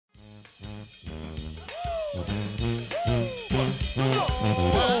Watch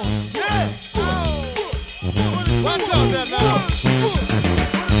out there now.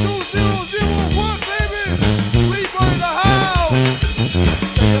 2001, baby. Reaper in the house.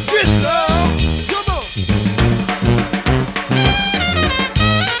 Yes, sir. Come on.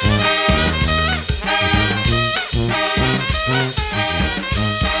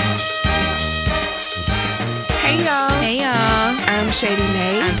 Hey y'all. Hey y'all, I'm Shady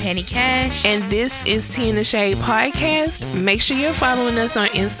Nay. I'm Petty Cash. And this is Tea in the Shade podcast. Make sure you're following us on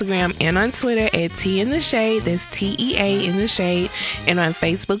Instagram and on Twitter at Tea in the Shade. That's TEA in the Shade. And on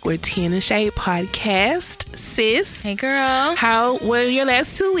Facebook, we're Tea in the Shade podcast. Sis, Hey girl. how were your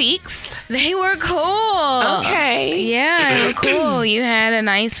last 2 weeks? They were cool. Okay. Yeah, they were cool. You had a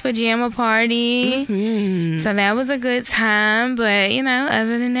nice pajama party. Hmm. So that was a good time. But,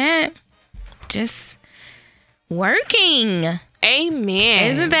 other than that, just working.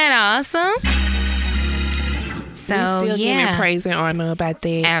 Amen. Isn't that awesome? So, we still yeah. giving praise and honor about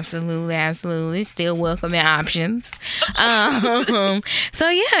that. Absolutely. Still welcoming options. So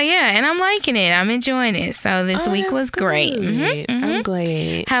yeah. And I'm liking it. I'm enjoying it. So this week that's was great. good. I'm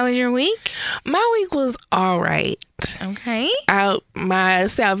glad. How was your week? My week was all right. Okay. My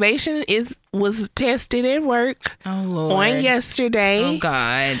salvation was tested at work Oh, Lord. on yesterday. Oh,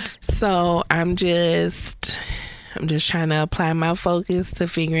 God. So I'm just trying to apply my focus to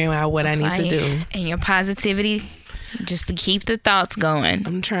figuring out what I need to do. And your positivity, just to keep the thoughts going.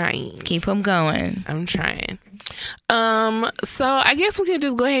 I'm trying. Keep them going. I'm trying. So I guess we can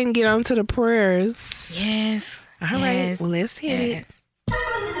just go ahead and get on to the prayers. Yes. All right. Well, let's hit it.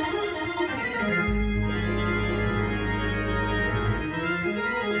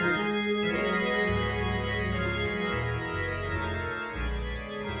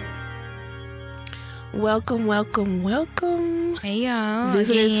 Welcome. Hey, y'all.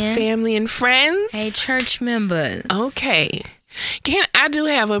 Visitors, again. family, and friends. Hey, church members. Okay. I do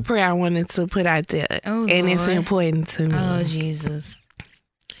have a prayer I wanted to put out there. Oh, and it's Lord. important to me. Oh, Jesus.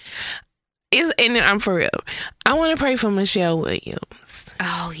 And I'm for real. I want to pray for Michelle Williams.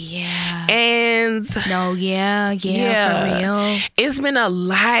 Oh, yeah. And No, yeah, for real. it's been a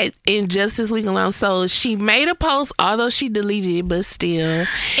lot in just this week alone. So she made a post, although she deleted it, but still.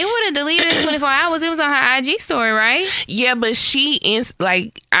 It would have deleted in 24 hours. It was on her IG story, right? Yeah, but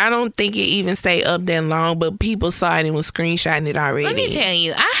I don't think it even stayed up that long, but people saw it and was screenshotting it already. Let me tell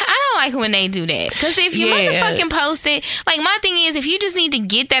you, I don't like when they do that. Because if you motherfucking post it, my thing is, if you just need to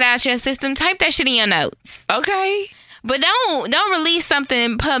get that out your system, type that shit in your notes. Okay. But don't release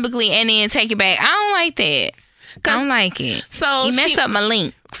something publicly and then take it back. I don't like that. I don't like it. So You messed up my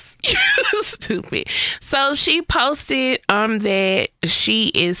links. Stupid. So she posted that she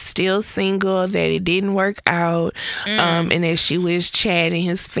is still single, that it didn't work out, and that she wished Chad and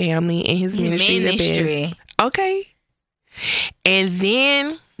his family and his ministry the best. Okay. And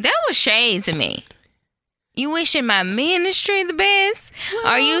then That was shade to me. You wishing my ministry the best?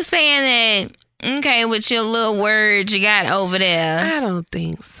 Are you saying that, okay, with your little words you got over there? I don't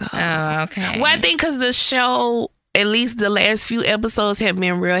think so. Oh, okay. Well, I think because the show, at least the last few episodes, have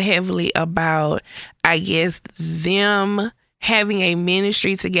been real heavily about, I guess, them having a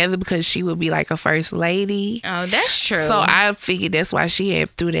ministry together because she would be like a first lady. Oh, that's true. So I figured that's why she had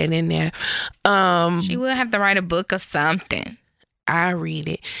threw that in there. She will have to write a book or something. I read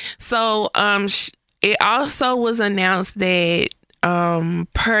it. So it also was announced that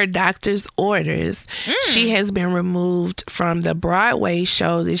per doctor's orders, she has been removed from the Broadway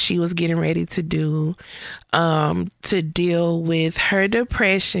show that she was getting ready to do to deal with her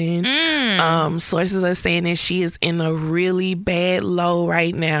depression. Sources are saying that she is in a really bad low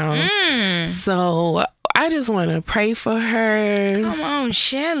right now. So I just want to pray for her. Come on,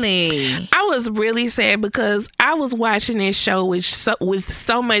 Shelly. I was really sad because I was watching this show with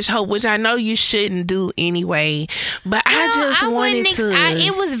so much hope, which I know you shouldn't do anyway. But I just wanted to.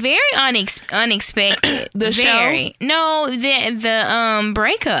 It was very unexpected. The very. show? No, the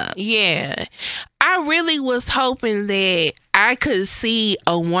breakup. Yeah. I really was hoping that I could see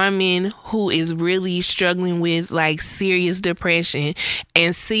a woman who is really struggling with like serious depression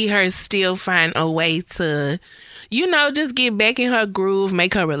and see her still find a way to, just get back in her groove,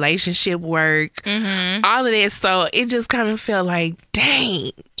 make her relationship work, all of that. So it just kind of felt like,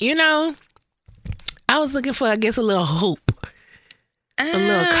 dang, I was looking for, I guess, a little hope, a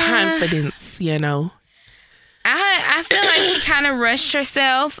little confidence, I feel like she kind of rushed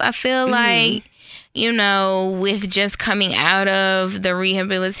herself. I feel like with just coming out of the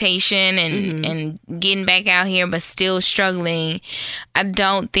rehabilitation and getting back out here, but still struggling, I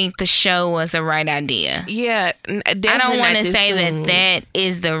don't think the show was the right idea. Yeah, I don't want to say that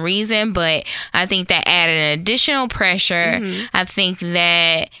is the reason, but I think that added an additional pressure. I think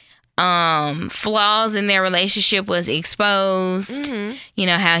that flaws in their relationship was exposed.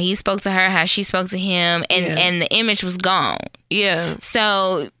 How he spoke to her, how she spoke to him, and the image was gone. Yeah.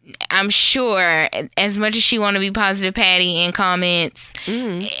 So I'm sure, as much as she want to be positive Patty in comments,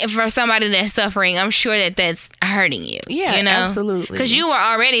 for somebody that's suffering, I'm sure that that's hurting you. Yeah, absolutely. Because you were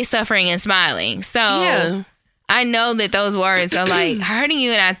already suffering and smiling. So I know that those words are like hurting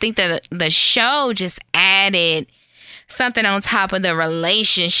you, and I think that the show just added something on top of the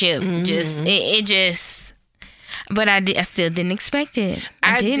relationship. But I still didn't expect it.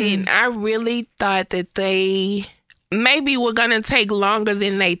 I didn't. I really thought that they maybe were gonna take longer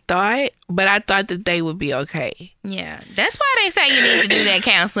than they thought, but I thought that they would be okay. Yeah, that's why they say you need to do that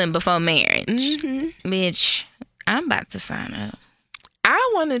counseling before marriage. Bitch, I'm about to sign up.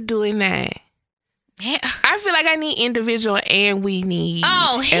 I want to do it now. Yeah. I feel like I need individual, and we need.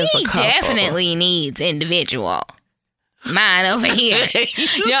 Oh, he as a couple. definitely needs individual. Mine over here. Yo, look,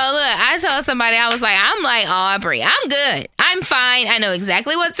 I told somebody, I was like, I'm like Aubrey. I'm good. I'm fine. I know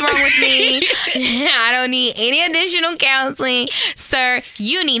exactly what's wrong with me. I don't need any additional counseling. Sir,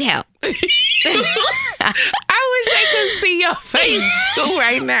 you need help. I wish I could see your face too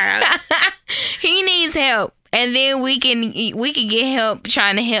right now. He needs help. And then we can get help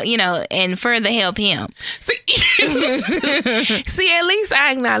trying to help, and further help him. See, at least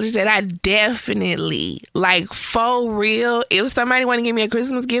I acknowledge that I definitely, like, for real, if somebody want to give me a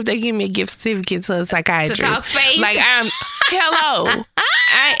Christmas gift, they give me a gift certificate to a psychiatrist. To Talkspace? Like, hello.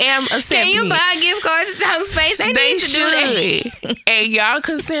 I am accepting. Can you buy a gift card to Talkspace? They need to do that. And y'all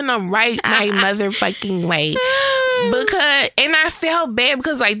can send them right my motherfucking way. And I felt bad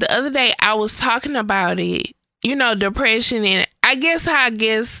because, like, the other day I was talking about it. Depression, and I guess I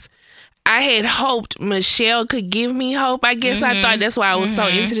had hoped Michelle could give me hope. I guess I thought that's why I was so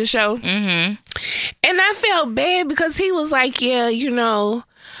into the show. And I felt bad because he was like, yeah,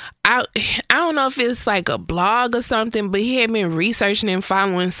 I don't know if it's like a blog or something, but he had been researching and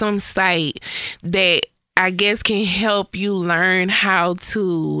following some site that I guess can help you learn how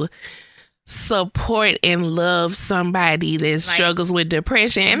to support and love somebody that struggles with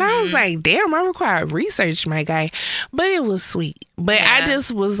depression. And I was like, damn, I required research, my guy. But it was sweet. But I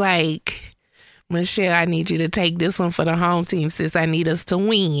just was like, Michelle, I need you to take this one for the home team, sis. I need us to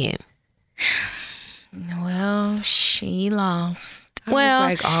win. Well, she lost.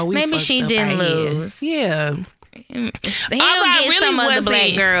 Maybe she didn't lose. Yeah. He'll get some other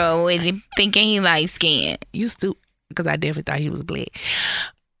black girl with thinking he likes skin. Used to, because I definitely thought he was black.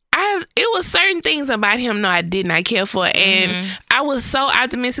 It was certain things about him I did not care for, and I was so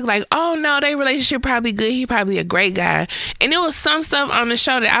optimistic, like, oh no, their relationship probably good, he probably a great guy. And it was some stuff on the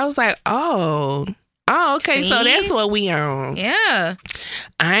show that I was like, oh okay. See? So that's what we on. Yeah,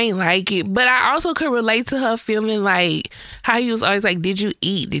 I ain't like it, but I also could relate to her feeling like how he was always like, did you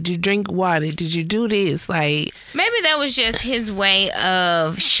eat, did you drink water, did you do this? Like, maybe that was just his way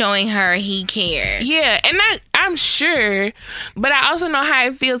of showing her he cared. Yeah, and I'm sure, but I also know how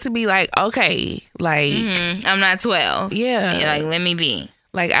it feels to be like, okay, like, I'm not 12. Yeah. Like, let me be.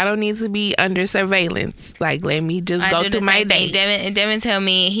 Like, I don't need to be under surveillance. Like, let me just go through my day. Devin tell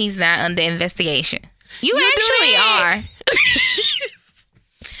me he's not under investigation. You actually are.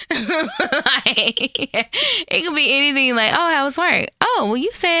 It could be anything like, oh, how was work? Oh, well,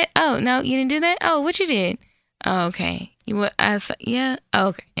 you said, oh, no, you didn't do that? Oh, what you did? Oh, okay. Yeah. Oh,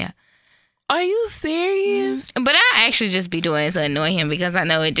 okay, yeah. Are you serious? But I actually just be doing it to annoy him because I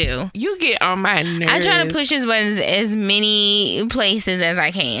know it do. You get on my nerves. I try to push his buttons as many places as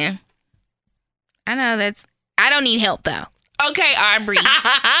I can. I know I don't need help though. Okay, Aubrey.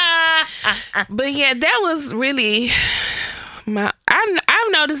 But yeah, that was really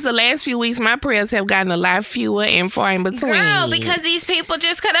I've noticed the last few weeks my prayers have gotten a lot fewer and far in between. Girl, because these people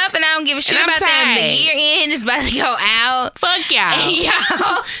just cut up and I don't give a shit about them. The year end is about to go out. Fuck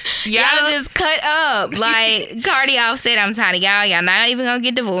y'all. Y'all just cut up. Like Cardi Offset, I'm tired of y'all. Y'all not even gonna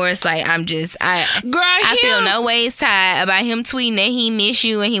get divorced. Like I feel no ways tired about him tweeting that he miss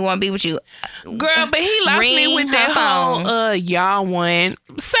you and he won't be with you. Girl, but he lost me with that whole y'all one.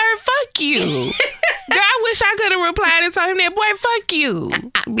 Sir, fuck you. Girl, I wish I could have replied and told him that, boy, fuck you,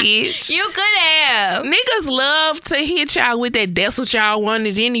 bitch. You could have. Niggas love to hit y'all with that, that's what y'all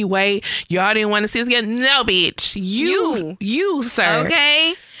wanted anyway. Y'all didn't want to see us together. No, bitch. You, sir.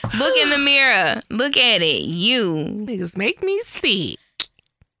 Okay? Look in the mirror. Look at it. You. Niggas make me sick.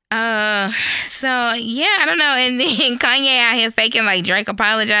 So yeah, I don't know. And then Kanye out here faking like Drake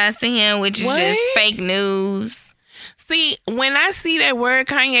apologized to him, which is just fake news. See, when I see that word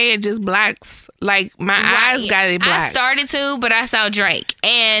Kanye, it just blocks. Like my eyes got it blocked. I started to, but I saw Drake,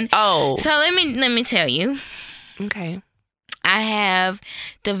 and so let me tell you. Okay. I have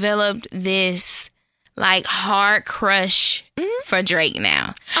developed this like hard crush for Drake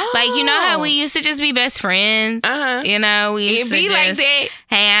now. Like, you know how we used to just be best friends? You know, we used to be just like that.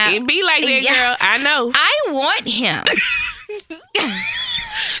 hang out. It be like that, girl. I know. I want him.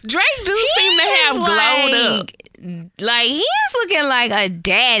 Drake do seem to have glowed up. Like, he is looking like a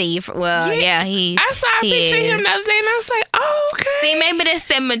daddy. I saw a picture of him the other day and I was like, oh, okay. See, maybe that's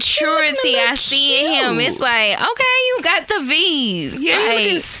the maturity I see in him. It's like, okay, you got the V's. Yeah, like, you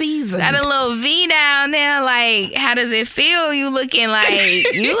looking seasoned. Got a little V down there. Like, how does it feel? You looking like,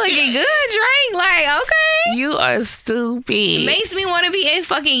 you looking good, Drake. Like, okay. You are stupid. Makes me want to be a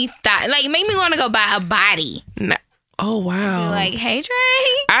fucking make me want to go buy a body. No. Oh, wow. Be like, hey,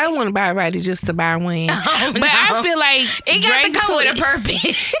 Drake. I don't want to buy a body just to buy one. But I feel like it got to come with a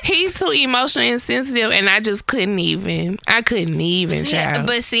purpose. He's too emotional and sensitive, and I just couldn't even, child.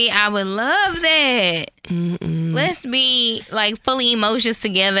 But see, I would love that. Let's be like fully emotions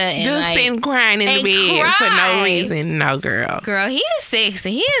together. And just like, sitting crying in the bed for no reason. No, girl. Girl, he is sexy.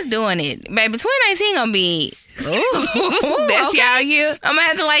 He is doing it. Baby, 2019 gonna be... Ooh, that's y'all year. I'm gonna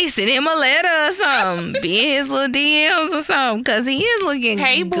have to like send him a letter or something. Be in his little DMs or something. Cause he is looking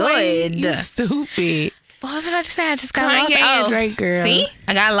good. You stupid. What was I about to say? I just got lost. Oh, Drake, girl. See?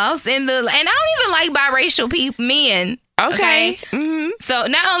 I got lost in the... And I don't even like biracial men. Okay. So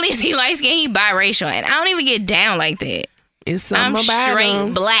not only is he light skinned, he biracial. And I don't even get down like that. It's something I'm about straight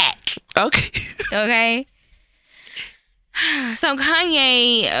him. black. Okay. Okay. So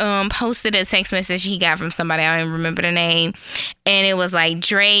Kanye posted a text message he got from somebody, I don't even remember the name, and it was like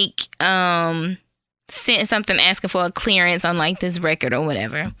Drake sent something asking for a clearance on like this record or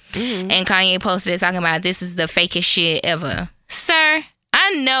whatever. And Kanye posted it talking about, this is the fakest shit ever. Sir,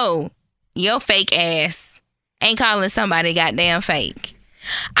 I know your fake ass ain't calling somebody goddamn fake.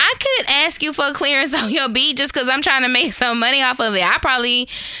 I could ask you for a clearance on your beat just because I'm trying to make some money off of it. I probably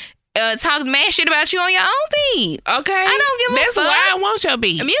talk mad shit about you on your own beat. Okay. I don't give a fuck. That's why I want your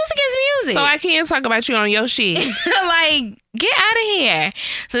beat. Music is music. So I can't talk about you on your shit. Like, get out of here.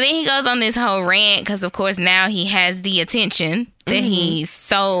 So then he goes on this whole rant because, of course, now he has the attention that he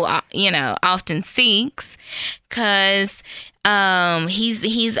so, often seeks. Because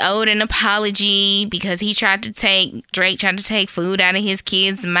he's owed an apology because Drake tried to take food out of his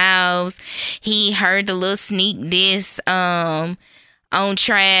kids' mouths. He heard the little sneak diss on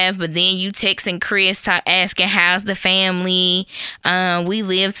Trav, but then you texting Chris asking how's the family. We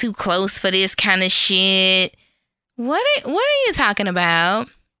live too close for this kind of shit. What are you talking about?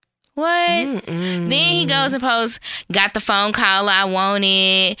 What? Then he goes and posts, got the phone call I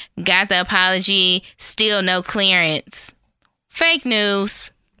wanted, got the apology, still no clearance. Fake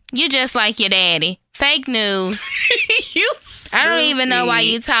news. You just like your daddy. Fake news. I don't even know why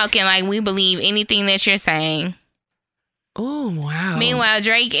you talking like we believe anything that you're saying. Oh, wow. Meanwhile,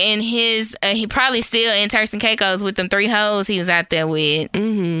 Drake and his, he probably still in Turks and Caicos with them 3 hoes he was out there with.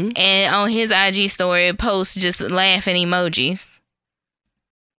 And on his IG story, posts just laughing emojis.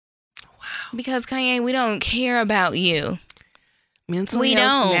 Wow. Because, Kanye, we don't care about you. Mental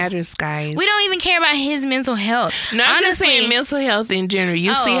health matters, guys. We don't even care about his mental health. No, I'm just saying mental health in general.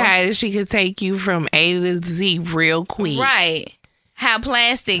 You see how she could take you from A to Z real quick. Right. How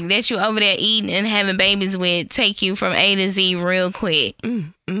plastic that you over there eating and having babies with take you from A to Z real quick. You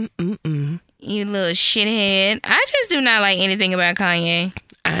little shithead. I just do not like anything about Kanye.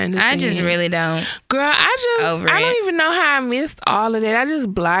 I just really don't. Girl, I don't even know how I missed all of that. I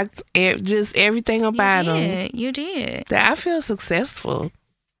just blocked just everything about him. You did. That I feel successful.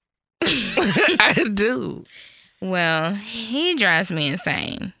 I do. Well, he drives me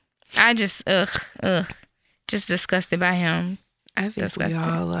insane. I just, just disgusted by him. I think we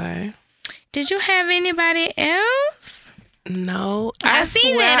all are. Did you have anybody else? No. I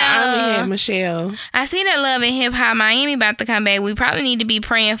see that I only had Michelle. I see that Love and Hip Hop Miami about to come back. We probably need to be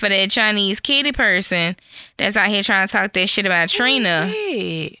praying for that Chinese kitty person that's out here trying to talk that shit about Trina.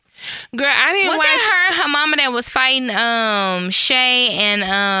 Girl, I didn't watch. Was that her mama that was fighting Shay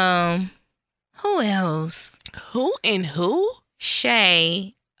and who else? Who and who?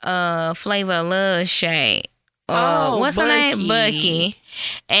 Shay. Flavor of Love Shay. What's her name? Bucky.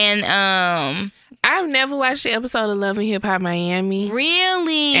 And I've never watched the episode of Love and Hip Hop Miami.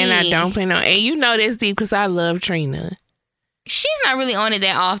 Really? And I don't plan on. And you know that's deep because I love Trina. She's not really on it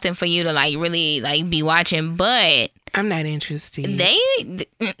that often for you to like really like be watching, but I'm not interested. They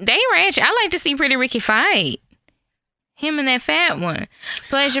they ranch. I like to see Pretty Ricky fight. Him and that fat one.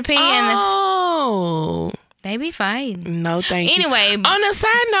 Pleasure P and they be fighting. No, thank you. Anyway, on a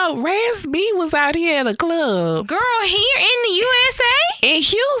side note, Raz B was out here at a club. Girl, here in the USA? In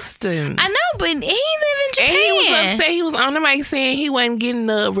Houston. I know, but he live in Japan. And he was upset. He was on the mic saying he wasn't getting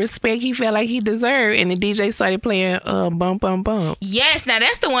the respect he felt like he deserved. And the DJ started playing Bump, Bump, Bump. Yes, now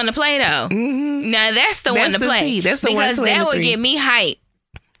that's the one to play, though. Mm-hmm. Now that's the one to play. That's the because one that would get me hyped.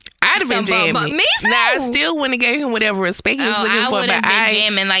 I'd have been jamming. Me too. Now, I still wouldn't have gave him whatever respect he was looking for. I would have been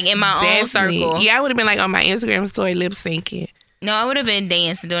jamming like in my own circle. Yeah, I would have been like on my Instagram story lip syncing. No, I would have been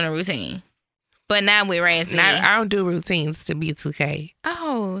dancing, doing a routine. But not with Raz B. I don't do routines to B2K.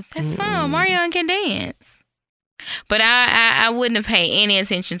 Oh, that's fine. Mario can dance. But I wouldn't have paid any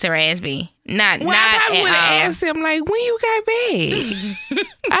attention to Raz B. Not I at would have all. asked him, like, when you got back?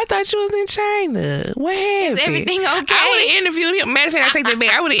 I thought you was in China. What happened? Is everything okay? I would have interviewed him. Matter of fact, I take that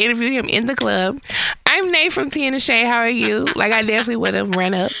back. I would have interviewed him in the club. I'm Nate from Tea and the Shade. How are you? Like, I definitely would have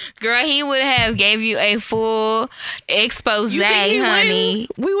run up. Girl, he would have gave you a full expose, honey.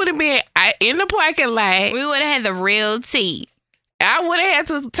 We would have been in the parking lot. We would have had the real tea. I would have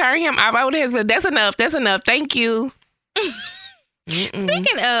had to turn him off. I would have said, that's enough. That's enough. Thank you.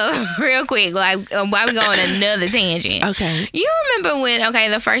 Speaking of, real quick, like while we go on another tangent. Okay. You remember when,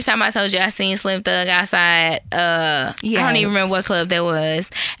 the first time I told you I seen Slim Thug outside, I don't even remember what club that was.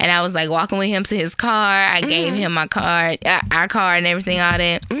 And I was like walking with him to his car. I gave him my card, our card and everything, all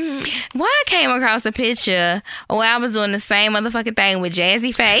that. Well, I came across a picture where I was doing the same motherfucking thing with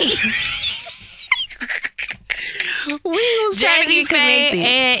Jazzy Faye. We was trying to get connected.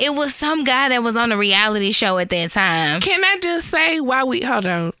 And it was some guy that was on a reality show at that time. Can I just say why we hold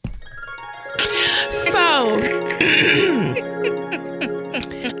on? So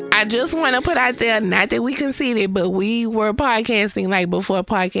I just want to put out there, not that we conceded, but we were podcasting like before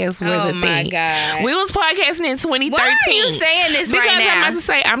podcasts were the thing. Oh my God. We was podcasting in 2013. Why are you saying this right now? Because I'm about to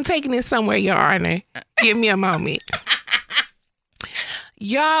say, I'm taking this somewhere, Your Honor. Give me a moment.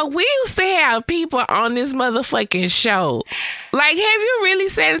 Y'all, we used to have people on this motherfucking show. Like, have you really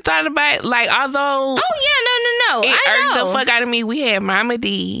sat and thought about it? Like, although... Oh, yeah, no. It irked the fuck out of me. We had Mama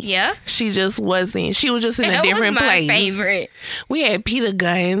D. Yeah. She just wasn't. She was just in a different place. That was my favorite. We had Peter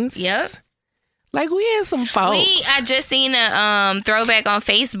Guns. Yep. Like, we had some folks. I just seen a throwback on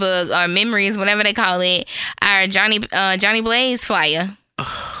Facebook, or memories, whatever they call it, our Johnny Blaze flyer.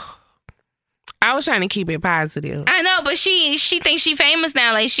 I was trying to keep it positive. I know, but she thinks she famous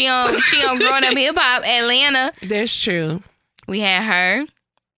now. Like she on Growing Up Hip Hop Atlanta. That's true. We had her.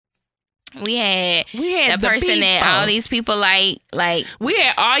 We had the person people that all these people like. We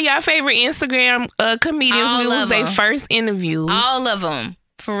had all y'all favorite Instagram comedians. We was their first interview. All of them.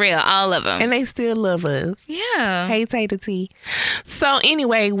 For real, all of them. And they still love us. Yeah. Hey, Tater T. So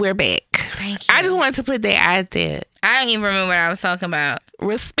anyway, we're back. Thank you. I just wanted to put that out there. I don't even remember what I was talking about.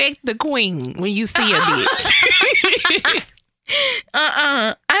 Respect the queen when you see a bitch.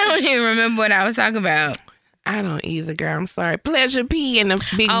 I don't even remember what I was talking about. I don't either, girl. I'm sorry. Pleasure P and the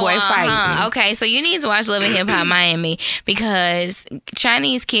big boy fighting. Okay, so you need to watch Love and Hip Hop Miami, because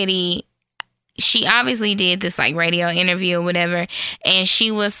Chinese Kitty, she obviously did this like radio interview or whatever, and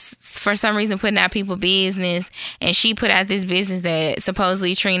she was for some reason putting out people business, and she put out this business that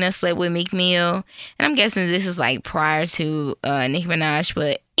supposedly Trina slept with Meek Mill, and I'm guessing this is like prior to Nicki Minaj,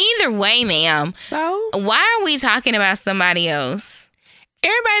 but either way, ma'am. So why are we talking about somebody else?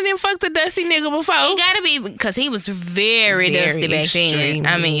 Everybody didn't fuck the dusty nigga before. He gotta be, because he was very dusty back then.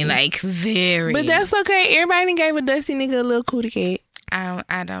 I mean, like very. But that's okay. Everybody done gave a dusty nigga a little cootie cat.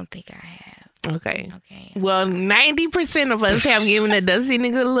 I don't think I have. Okay. Well, 90% of us have given a dusty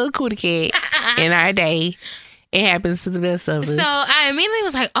nigga a little cootie cat in our day. It happens to the best of us. So I immediately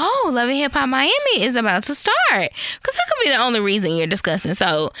was like, oh, Love and Hip Hop Miami is about to start. Because that could be the only reason you're discussing. So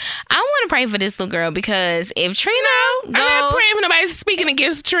I want to pray for this little girl, because if Trina I'm not praying for nobody speaking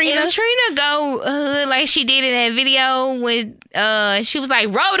against Trina. If Trina go hood like she did in that video with, she was like,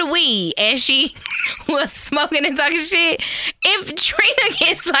 roll the weed, and she was smoking and talking shit. If Trina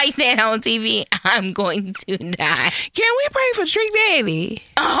gets like that on TV, I'm going to die. Can we pray for Trick Daddy?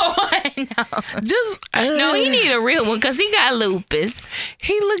 Oh, no. Just no, he need a real one, because he got lupus.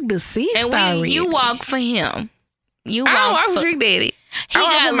 He looked deceased. And you walk for him. I don't walk for Trick Daddy. I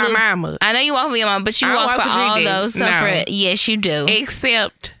walk for my mama. I know you walk for your mama, but you walk for all those suffering. Yes, you do.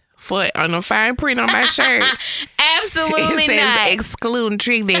 Except for on the fine print on my shirt. Absolutely it says not. Excluding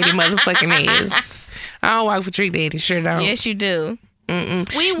Trick Daddy motherfucking ass. I don't walk for Trick Daddy. Sure don't. Yes, you do.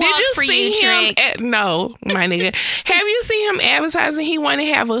 We walk for you, Trick. No, my nigga. Have you seen him advertising he want to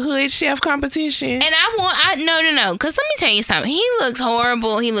have a hood chef competition? And no. Because let me tell you something. He looks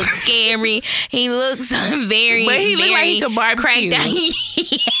horrible. He looks scary. He looks very, but he look like he could barbecue. Cracked out.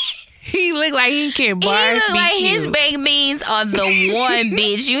 He look like he can barbecue. He look like his baked beans are the one,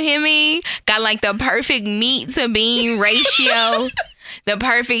 bitch. You hear me? Got like the perfect meat to bean ratio, the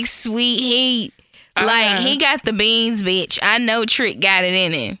perfect sweet heat. Like, he got the beans, bitch. I know Trick got it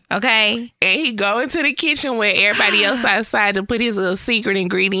in him, okay? And he go into the kitchen where everybody else outside to put his little secret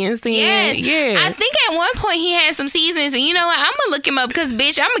ingredients in. Yes. Yeah. I think at one point he had some seasonings, and you know what? I'm going to look him up because,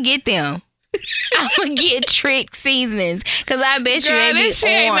 bitch, I'm going to get them. I'm going to get Trick seasonings because I bet you they be that shit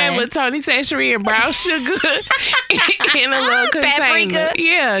ain't on. nothing but Tony Century and brown sugar in a little container. Paprika.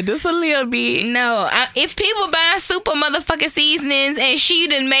 Yeah, just a little bit. No, if people buy super motherfucking seasonings and she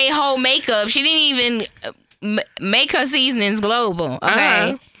done made whole makeup, she didn't even make her seasonings global.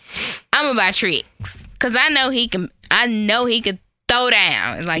 Okay, I'm gonna buy Tricks because I know he can throw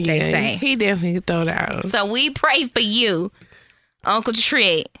down, like they say. He definitely can throw down. So we pray for you, Uncle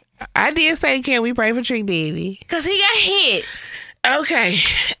Trick. I did say, can we pray for Trick Daddy? Because he got hits. Okay.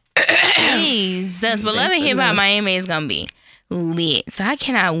 Jesus. But Love and Hip Hop Miami is going to be lit. So I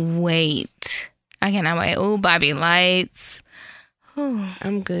cannot wait. Oh, Bobby Lights. Whew.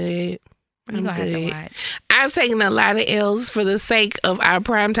 I'm good. You're going to have to watch. I've taken a lot of L's for the sake of our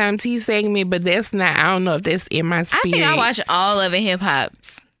primetime tea segment, but that's not, I don't know if that's in my spirit. I think I watched all of it hip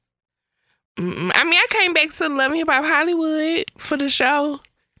hops. I mean, I came back to Love and Hip Hop Hollywood for the show.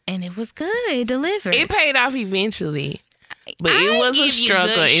 And it was good. It delivered. It paid off eventually. But it was a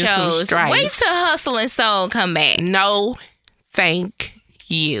struggle and some strife. Wait till Hustle and Soul come back. No, thank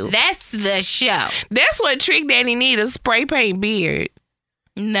you. That's the show. That's what Trick Daddy need, a spray paint beard.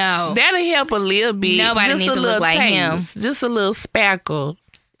 No. That'll help a little bit. Nobody just needs a to little look like taste. him. Just a little spackle.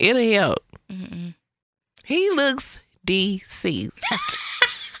 It'll help. Mm-mm. He looks deceased.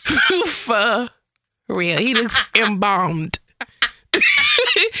 For real. He looks embalmed.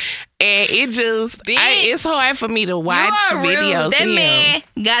 And it just, it's hard for me to watch videos. That of him. man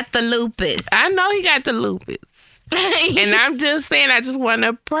got the lupus. I know he got the lupus. And I'm just saying, I just want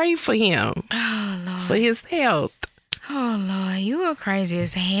to pray for him. Oh, Lord. For his health. Oh, Lord. You are crazy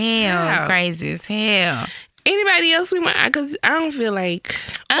as hell. Wow. Crazy as hell. Anybody else we want? Because I don't feel like,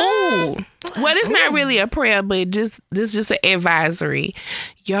 well, it's not really a prayer, but this is just an advisory.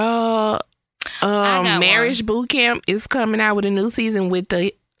 Y'all, Marriage Boot Camp is coming out with a new season with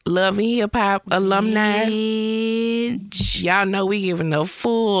the Love and Hip Hop alumni. Bitch. Y'all know we giving a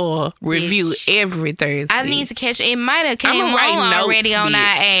full review every Thursday. I need to catch it. Might have came on already on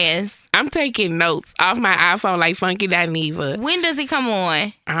our ass. I'm taking notes off my iPhone like Funky Dineva. When does it come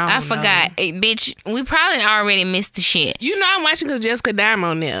on? I forgot. Hey, bitch, we probably already missed the shit. You know I'm watching because Jessica Dime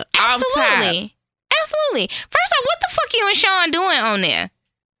on there. Absolutely. Absolutely. First off, what the fuck you and Sean doing on there?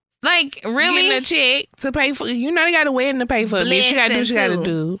 Like, really? Getting a check to pay for, you know they got a wedding to pay for. Bitch, she gotta do what she gotta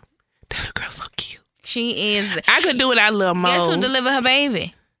do. That little girl's so cute. She is. I could do without a little more. Guess who delivered her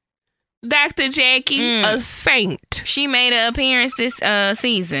baby? Dr. Jackie, a saint. She made an appearance this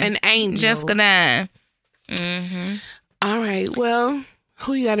season. An angel. Jessica Dime. Mm-hmm. All right, well,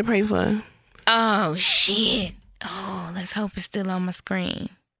 who you gotta pray for? Oh, shit. Oh, let's hope it's still on my screen.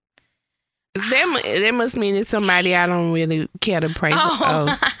 That must mean it's somebody I don't really care to pray for.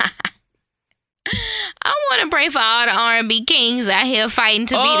 Oh. I want to pray for all the R&B kings out here fighting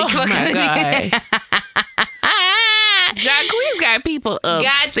to be the fucking... Oh, my God. Jacquees got people upset.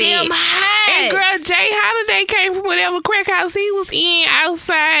 Got them hot. And girl, Jay Holiday came from whatever crack house he was in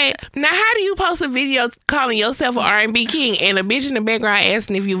outside. Now, how do you post a video calling yourself an R&B king and a bitch in the background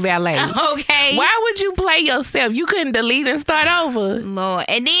asking if you valet? Okay. Why would you play yourself? You couldn't delete and start over. Lord.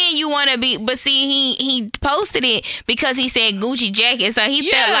 And then you want to be... But see, he posted it because he said Gucci jacket. So he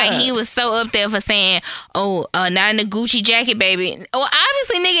felt like he was so up there for saying, oh, not in the Gucci jacket, baby. Well,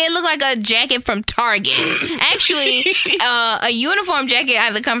 obviously, nigga, it looked like a jacket from Target. Actually... a uniform jacket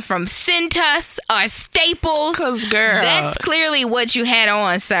either comes from Cintas or Staples. Cause girl, that's clearly what you had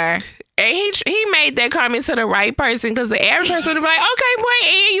on, sir. And he made that comment to the right person because the average person would be like, okay, boy,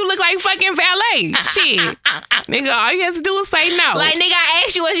 and you look like fucking valet. Shit. Nigga, all you have to do is say no. Like, nigga, I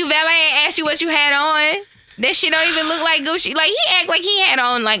asked you what you valet and asked you what you had on. That shit don't even look like Gucci. Like, he act like he had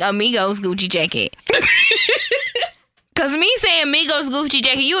on like Amigos Gucci jacket. Cause me saying Migos Gucci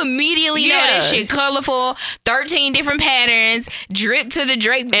jacket, you immediately know that shit colorful, 13 different patterns, drip to the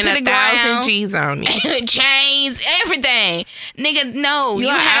drape and to the 1,000 G's on it. chains, everything. Nigga, no, you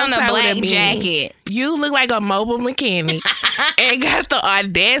had on a black jacket. You look like a mobile mechanic and got the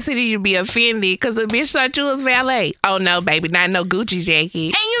audacity to be offended because the bitch thought you was valet. Oh no, baby, not no Gucci jacket.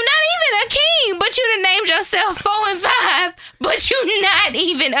 And you not even a king, but you done named yourself 4 and 5, but you not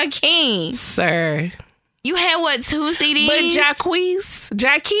even a king. Sir. You had what, 2 CDs? But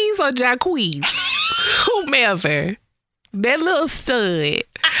Jaquez or Jaquez, whomever, that little stud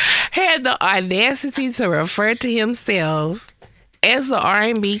had the audacity to refer to himself as the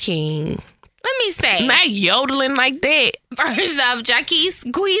R&B king. Let me say. Not yodeling like that. First off, Jaquez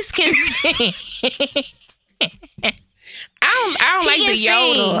can sing. I don't like the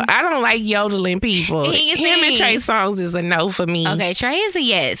yodel. Sing. I don't like yodeling people. He can Him sing. and Trey Songz is a no for me. Okay, Trey is a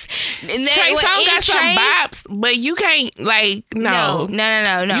yes. Trey Songz got some bops, but you can't, like, no.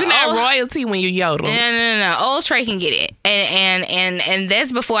 No. You're not royalty when you yodel. No. Old Trey can get it. And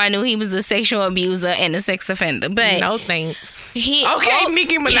that's before I knew he was a sexual abuser and a sex offender. But no thanks. Okay,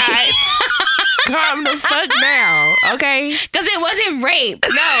 Nicki Minaj. Calm the fuck down, okay? Because it wasn't rape.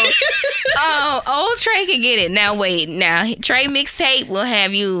 No. Old Trey can get it. Now, wait. Now, Trey mixtape will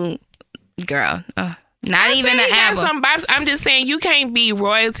have you, girl. Not even an album. Some bops. I'm just saying you can't be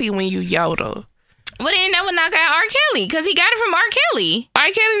royalty when you yodel. Well, then that would knock out R. Kelly because he got it from R. Kelly. R.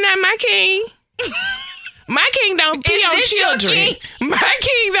 Kelly not my king. My king don't pee on children. My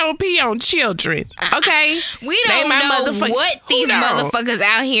king don't pee on children. Okay? We don't know what these motherfuckers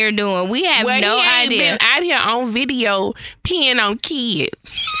out here doing. We have no idea. Been out here on video peeing on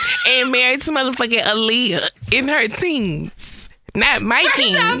kids and married to motherfucking Aaliyah in her teens. Not my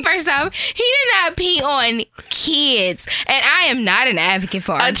king. First off, he did not pee on kids. And I am not an advocate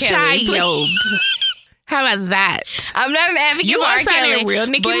for R. Kelly. Child. How about that? I'm not an advocate for R. Kelly. Real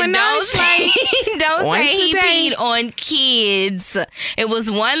Nicki Minaj. Don't say he peed on kids. It was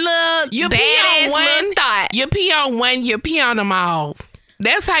one little badass little thought. You pee on one, you pee on them all.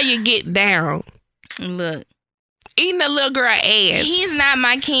 That's how you get down. Look. Eating a little girl ass. He's not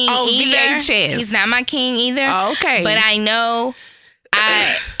my king on either. VHS. He's not my king either. Oh, okay. But I know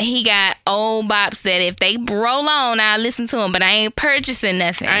he got old bops that if they roll on, I'll listen to them. But I ain't purchasing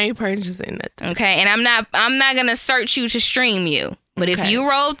nothing. Okay, and I'm not gonna search you to stream you. But if you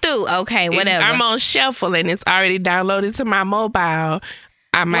roll through, okay, whatever. If I'm on shuffle and it's already downloaded to my mobile,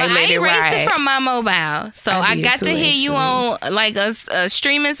 I might let it ride. I erased it from my mobile, so I got to hear you on like a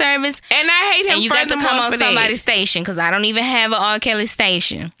streaming service. And I hate him. And you got to come on somebody's station because I don't even have an R. Kelly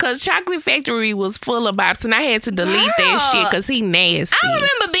station. Because Chocolate Factory was full of bops, and I had to delete that shit because he nasty. I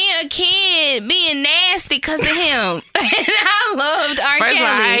remember being a kid being nasty because of him, and I loved R. Kelly. First of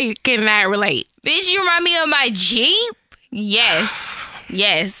all, I cannot relate. Bitch, you remind me of my Jeep. Yes.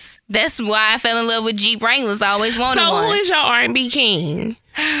 That's why I fell in love with Jeep Wranglers. I always wanted one. So who is your R&B king?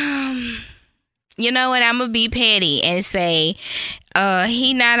 You know what? I'm gonna be petty and say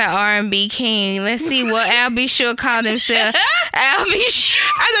he not an R&B king. Let's see what Al B. Sure called himself. Al B.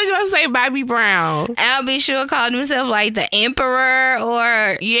 Sure. I thought you were gonna say Bobby Brown. Al B. Sure called himself like the Emperor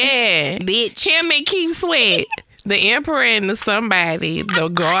or bitch. Him and Keith Sweat. The Emperor and the somebody, the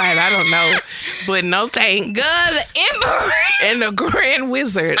God, I don't know. But no thanks. God, the Emperor. And the Grand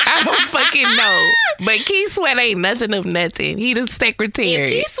Wizard. I don't fucking know. But Keith Sweat ain't nothing of nothing. He the secretary.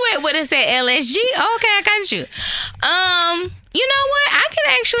 If Keith Sweat would have said LSG, okay, I got you. You know what? I can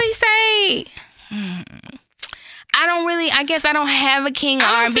actually say... I guess I don't have a king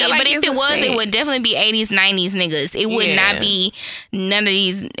R&B, but if it was, it would definitely be 80s, 90s niggas. It would not be none of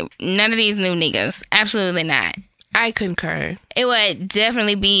these new niggas. Absolutely not. I concur. It would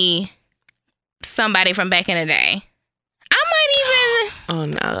definitely be somebody from back in the day. I might even... Oh,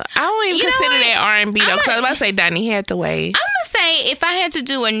 no. I don't even consider that R&B, though, because I was about to say Donny Hathaway. I'm going to say, if I had to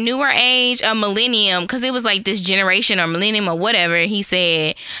do a newer age, a millennium, because it was like this generation or millennium or whatever, he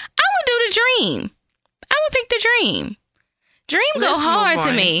said, I would do The Dream. I would pick The Dream. Dream go hard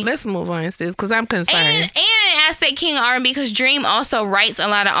to me. Let's move on, sis, because I'm concerned. And I say King R&B because Dream also writes a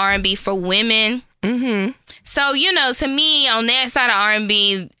lot of R&B for women. Mm-hmm. So, to me, on that side of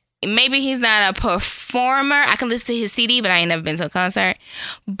R&B, maybe he's not a performer. I can listen to his CD, but I ain't never been to a concert.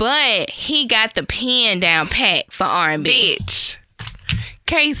 But he got the pen down pat for R&B. Bitch.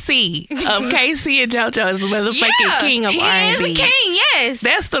 KC of KC and JoJo is the motherfucking king of R&B. He is a king, yes.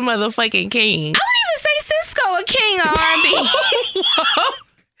 That's the motherfucking king. I would even say Cisco a king of R&B.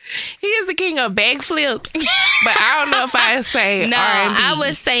 He is the king of backflips, but I don't know if I say no, R&B. I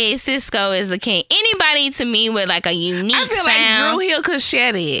would say Cisco is the king. Anybody to me with like a unique sound. I feel like Drew Hill could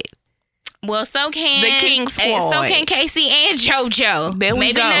shed it. Well, so can the King Squad. So can Casey and JoJo. There we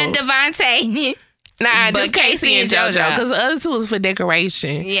Maybe go. not Devontae. Nah, But just Casey and JoJo. Because the other two was for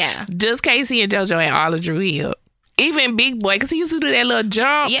decoration. Yeah. Just Casey and JoJo and all of Drew Hill. Even Big Boy, because he used to do that little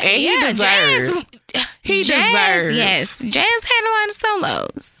jump. Yeah, and he deserved. He deserves. Yes, Jazz had a lot of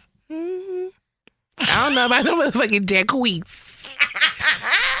solos. I don't know about no motherfucking Jack Weeks.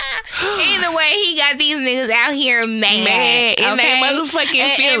 Either way, he got these niggas out here mad in their motherfucking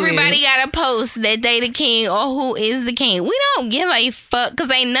and feelings. everybody got to post that they the king or who is the king. We don't give a fuck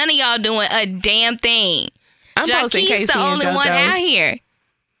because ain't none of y'all doing a damn thing. I'm posting Casey Jaquie's the only and JoJo. one out here.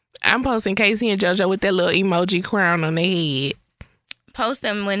 I'm posting Casey and JoJo with that little emoji crown on their head. Post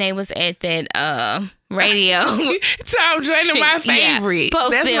them when they was at that radio. Tom Jordan, my favorite. Yeah,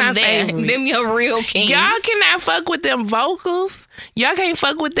 post That's them my there. favorite. Them your real kings. Y'all cannot fuck with them vocals. Y'all can't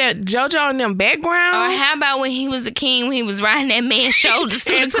fuck with that JoJo in them background. Or how about when he was the king, when he was riding that man's shoulders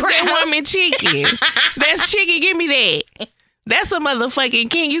through And the took that crowd? woman chicken. That's chicken. Give me that. That's a motherfucking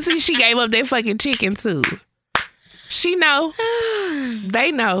king. You see, she gave up that fucking chicken too. She know.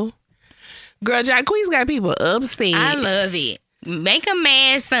 They know. Girl, Jaquie's got people upset. I love it. Make a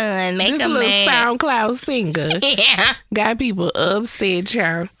mad, son. Make this a little mad. SoundCloud singer Yeah. got people upset,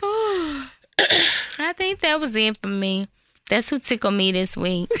 y'all. I think that was it for me. That's what tickled me this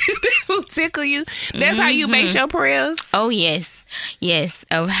week. This will tickle you. That's how you make your prayers. Oh, yes. Yes.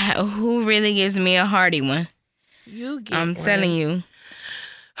 Of who really gives me a hearty one. You get I'm one. telling you.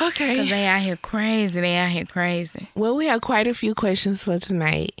 Okay. Because they out here crazy. They out here crazy. Well, we have quite a few questions for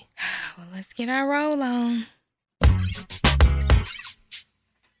tonight. Well, let's get our roll on.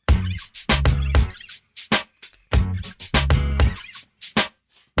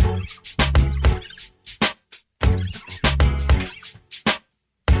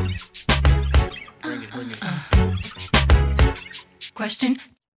 Question.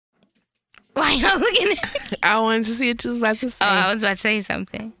 Why y'all looking at me? I wanted to see what you was about to say. Oh, I was about to say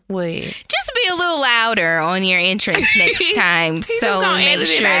something. What? Just be a little louder on your entrance next time just so gonna we make edit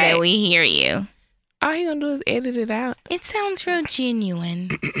it sure that out. we hear you. All he gonna do is edit it out. It sounds real genuine.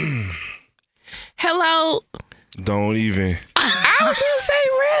 Hello. Don't even. I was gonna say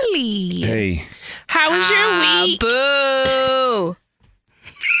really. Hey, How was your week? Boo!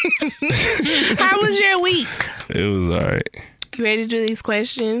 How was your week? it was all right. You ready to do these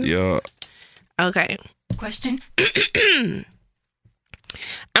questions? Yeah. Okay. Question.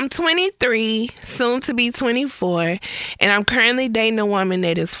 I'm 23, soon to be 24, and I'm currently dating a woman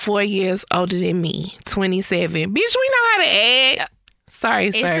that is 4 years older than me, 27. Bitch, we know how to add. Sorry,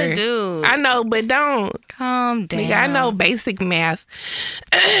 It's sir. a dude. I know, but don't. Calm down. Nigga, I know basic math.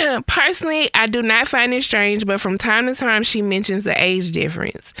 Personally, I do not find it strange, but from time to time, she mentions the age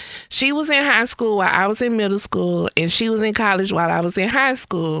difference. She was in high school while I was in middle school, and she was in college while I was in high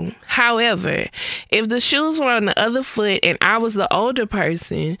school. However, if the shoes were on the other foot and I was the older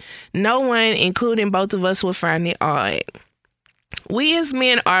person, no one, including both of us, would find it odd. We as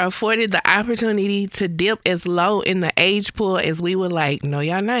men are afforded the opportunity to dip as low in the age pool as we would like. No,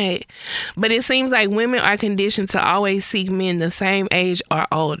 y'all not. But it seems like women are conditioned to always seek men the same age or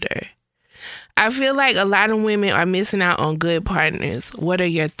older. I feel like a lot of women are missing out on good partners. What are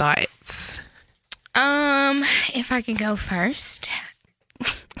your thoughts? If I can go first.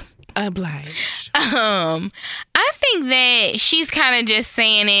 Obliged. I think that she's kind of just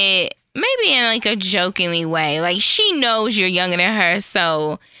saying it maybe in like a jokingly way. Like she knows you're younger than her,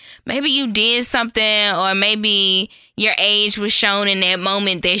 so maybe you did something, or maybe your age was shown in that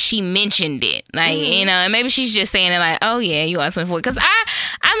moment that she mentioned it. Like, you know, and maybe she's just saying it like, oh yeah, you are 24. Because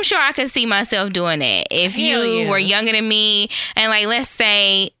I'm sure I could see myself doing that. If Hell you yeah. were younger than me, and like, let's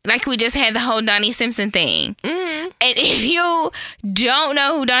say, like we just had the whole Donnie Simpson thing. And if you don't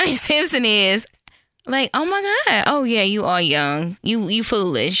know who Donnie Simpson is, like, oh my God. Oh yeah, you are young. You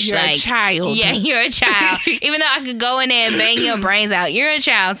foolish. You're like, a child. Yeah, you're a child. Even though I could go in there and bang your brains out, you're a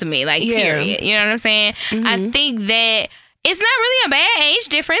child to me. Like, Yeah. period. You know what I'm saying? I think that it's not really a bad age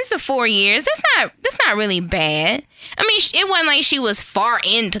difference of 4 years. That's not really bad. I mean, it wasn't like she was far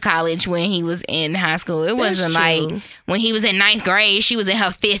into college when he was in high school. It wasn't true. like when he was in 9th grade, she was in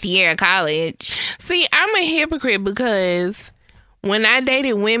her 5th year of college. See, I'm a hypocrite because when I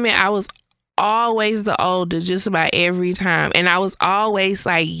dated women, I was always the older just about every time, and I was always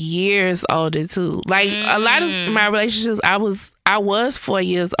like years older too. Like a lot of my relationships, I was 4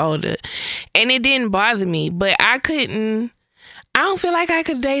 years older, and it didn't bother me, but I don't feel like I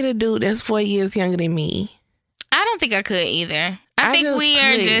could date a dude that's 4 years younger than me. I don't think I could either. I think just we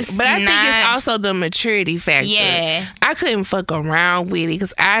are couldn't. just But I think it's not- also the maturity factor. Yeah. I couldn't fuck around with it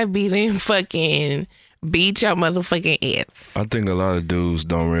because I'd be them fucking beat your motherfucking ass. I think a lot of dudes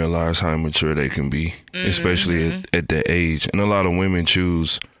don't realize how immature they can be, especially at that age. And a lot of women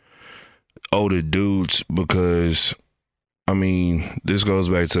choose older dudes because, I mean, this goes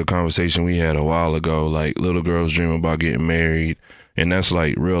back to a conversation we had a while ago. Like, little girls dream about getting married, and that's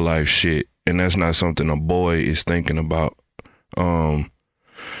like real life shit. And that's not something a boy is thinking about.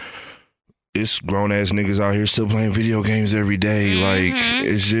 It's grown ass niggas out here still playing video games every day. Like,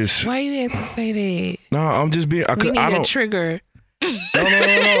 it's just. Why you have to say that? No, I'm just being. We need I a don't. trigger.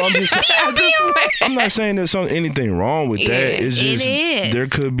 No. I'm not saying there's anything wrong with that. It's just is. there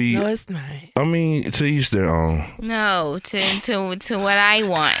could be. No, it's not. I mean, to each their own. No, to what I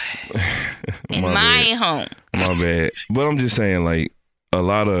want in My my bad. home. My bad. But I'm just saying, like, a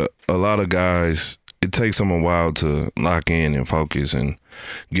lot of guys, it takes them a while to lock in and focus and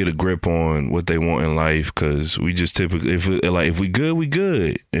get a grip on what they want in life. Because we just typically, if we good, we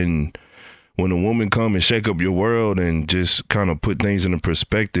good. And when a woman come and shake up your world and just kind of put things into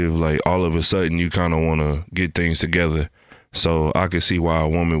perspective, like, all of a sudden you kind of want to get things together. So I could see why a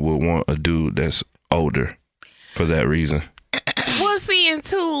woman would want a dude that's older for that reason. Well, see, and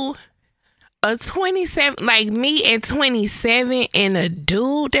two, a 27, like me at 27 and a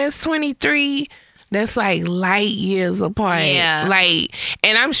dude that's 23, that's like light years apart. Yeah. Like,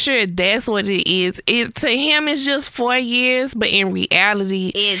 and I'm sure that's what it is. It to him it's just 4 years, but in reality,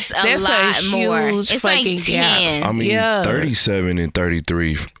 It's a that's lot more. huge It's like fucking gap. 10. I mean, Yeah. 37 and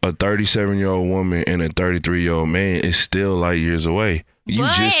 33, a 37-year-old woman and a 33-year-old man is still light years away. You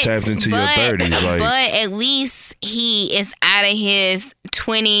just tapped into your 30s. Like, but at least he is out of his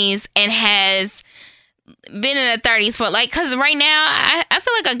 20s and has been in the 30s for, like, because right now I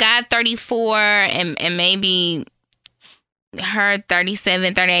feel like a guy 34 and maybe her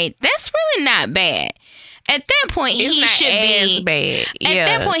 37, 38, that's really not bad. At that point, It's he not should as be bad. At Yeah.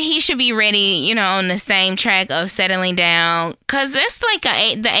 that point, he should be ready, on the same track of settling down. Cause that's like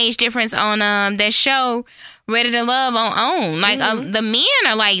the age difference on that show, Ready to Love on OWN. Like the men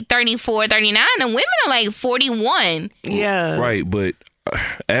are like 34, 39, and women are like 41. Yeah. right, but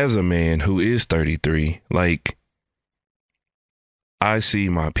as a man who is 33, like, I see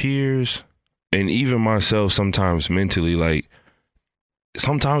my peers and even myself sometimes mentally, like,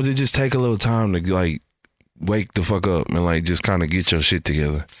 sometimes it just take a little time to, like, wake the fuck up and, like, just kind of get your shit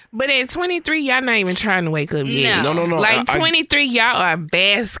together. But at 23, y'all not even trying to wake up yet. No. No. Like 23, y'all are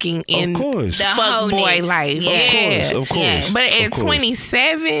basking in Of course. The fuck boy wholeness. life. Yes. Of course. Yes. But Of at course.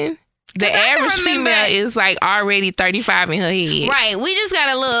 27, the I can average remember- female is like already 35 in her head. Right, we just got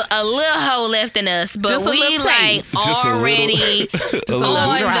a little hoe left in us, but Just a we little like taste. Just a little- already a little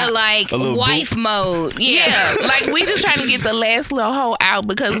on drop. the like A little wife mode. Yeah, like we just trying to get the last little hoe out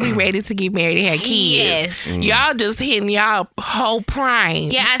because we ready to get married and have kids. Yes. Y'all just hitting y'all whole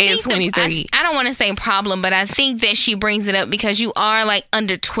prime Yeah, I at think 23. I don't want to say problem, but I think that she brings it up because you are like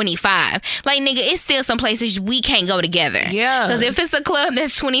under 25. Like, nigga, it's still some places we can't go together. Yeah. Because if it's a club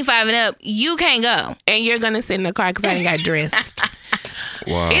that's 25 and up, you can't go. And you're going to sit in the car because I ain't got dressed.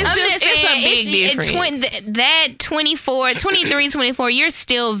 Wow. It's I'm just, just saying, it's a big difference. That 24, 23, 24, you're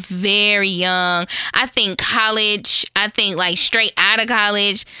still very young. I think college, like straight out of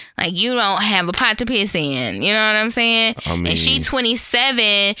college, like you don't have a pot to piss in. You know what I'm saying? I mean- and she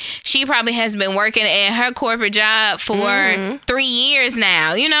 27, she probably has been working at her corporate job for 3 years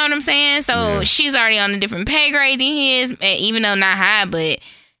now. You know what I'm saying? So she's already on a different pay grade than his, even though not high, but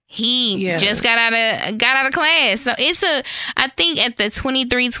he just got out of class. So I think at the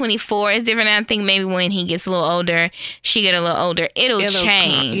 23, 24, it's different. I think maybe when he gets a little older, she get a little older, it'll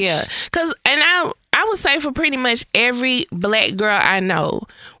change. Yeah. And I would say for pretty much every black girl I know,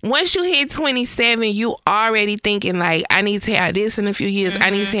 once you hit 27, you already thinking like, I need to have this in a few years. I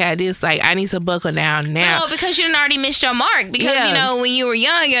need to have this. Like, I need to buckle down now. No, because you done already missed your mark. Because, when you were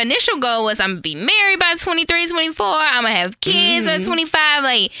young, your initial goal was, I'm going to be married by 23, 24. I'm going to have kids at 25.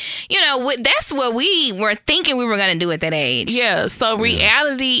 Like, that's what we were thinking we were going to do at that age. Yeah, so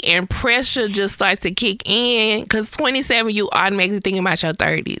reality and pressure just start to kick in because 27, you automatically thinking about your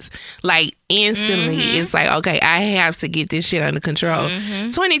 30s. Like, instantly, it's like, okay, I have to get this shit under control.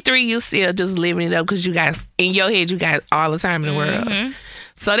 23, you still just living it up because you got, in your head, you got all the time in the world.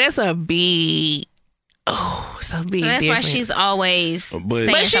 So that's a big, it's a big So that's difference. why she's always saying But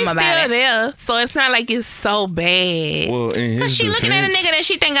she's still something about it. there, so it's not like it's so bad. Well, in his Because she looking at a defense- nigga that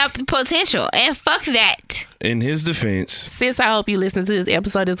she think got potential. And fuck that. In his defense, Sis, I hope you listen to this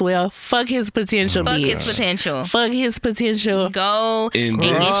episode as well. Fuck his potential, Fuck bitch. his potential. Fuck his potential. Go in and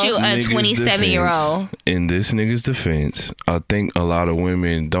this get you a nigga's 27-year-old. defense- In this nigga's defense, I think a lot of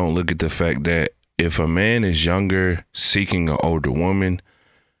women don't look at the fact that if a man is younger seeking an older woman,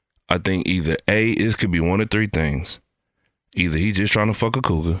 I think either it could be one of three things. Either he just trying to fuck a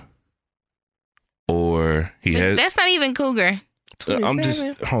cougar, or That's not even cougar. I'm just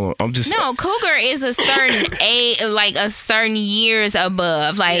No, cougar is a certain age, like a certain years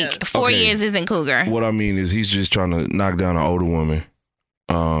above. Like 4 Okay. years isn't cougar. What I mean is he's just trying to knock down an older woman.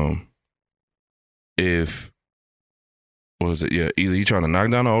 Either he trying to knock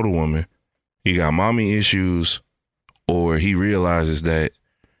down an older woman, he got mommy issues, or he realizes that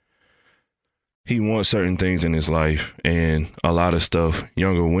he wants certain things in his life, and a lot of stuff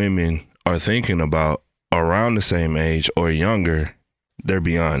younger women are thinking about around the same age or younger, they're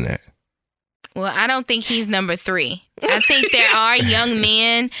beyond that. Well, I don't think he's number 3. I think there are young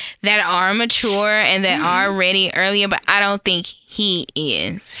men that are mature and that are ready earlier, but I don't think he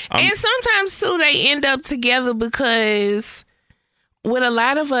is. And sometimes, too, they end up together because with a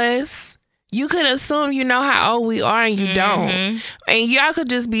lot of us, you could assume you know how old we are and you don't. And y'all could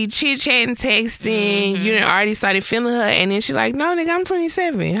just be chit-chatting, texting. You done already started feeling her. And then she's like, no, nigga, I'm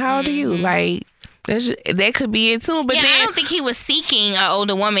 27. How old are you? Like, that could be it, too. But Yeah, then, I don't think he was seeking an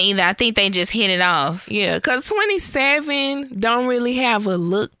older woman either. I think they just hit it off. yeah, because 27 don't really have a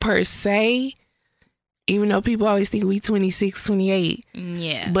look per se. Even though people always think we 26, 28.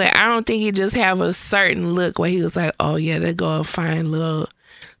 Yeah. But I don't think he just have a certain look where he was like, oh, yeah, they go a fine little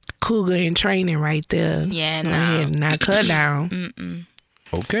cougar in training right there. Yeah, Go no. ahead and knock her down.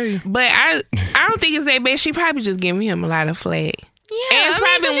 Okay. But I don't think it's that bad. She probably just giving him a lot of flack. Yeah, And it's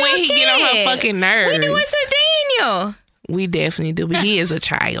probably when he get on her fucking nerves. We do it to Daniel. We definitely do, but he is a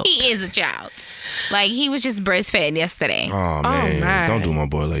child. He is a child. Like, he was just breastfed yesterday. Oh man, my. don't do my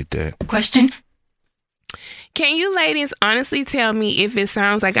boy like that. Question. Can you ladies honestly tell me if it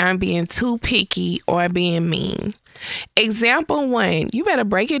sounds like I'm being too picky or being mean? Example 1, you better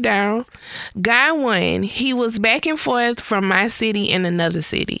break it down. Guy 1, he was back and forth from my city and another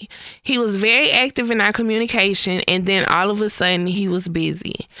city. He was very active in our communication, and then all of a sudden he was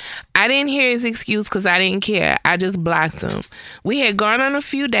busy. I didn't hear his excuse because I didn't care. I just blocked him. We had gone on a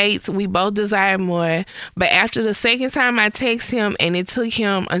few dates. We both desired more, but after the second time I texted him and it took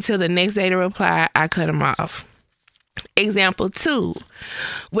him until the next day to reply, I cut him off. Example 2,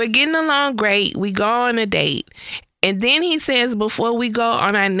 we're getting along great. We go on a date. And then he says before we go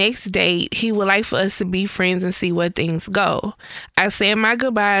on our next date, he would like for us to be friends and see where things go. I said my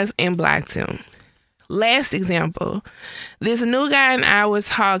goodbyes and blocked him. Last example, this new guy and I were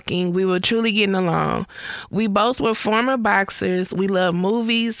talking. We were truly getting along. We both were former boxers. We love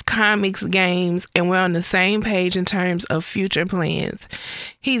movies, comics, games, and we're on the same page in terms of future plans.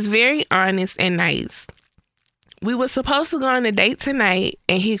 He's very honest and nice. We were supposed to go on a date tonight,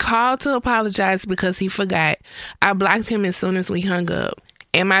 and he called to apologize because he forgot. I blocked him as soon as we hung up.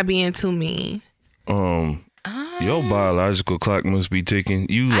 Am I being too mean? Your biological clock must be ticking.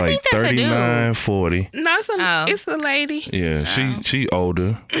 You I like think that's a dude. 39, 40. No, Oh. it's a lady. Yeah, she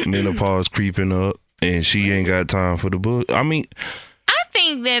older. Menopause creeping up, and she ain't got time for the book. I mean, I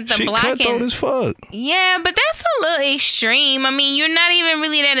think that the she blocking. cutthroat as fuck. Yeah, but that's a little extreme. I mean, you're not even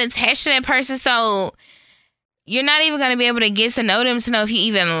really that attached to that person, so you're not even going to be able to get to know them to know if you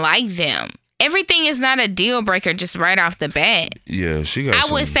even like them. Everything is not a deal breaker just right off the bat. Yeah, she got.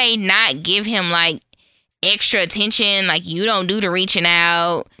 I would say not give him like extra attention like you don't do the reaching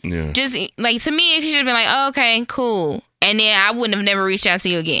out. Yeah. Just like, to me, it should have been like, oh, okay, cool. And then I wouldn't have never reached out to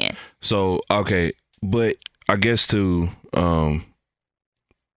you again. So okay, but I guess to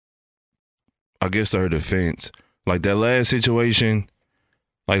her defense, like that last situation,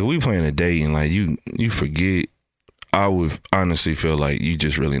 like we playing a date and like you forget. I would honestly feel like you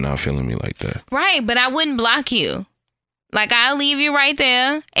just really not feeling me like that. Right, but I wouldn't block you. Like, I'll leave you right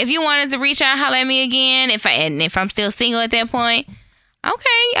there. If you wanted to reach out, holler at me again. If I'm still single at that point, okay.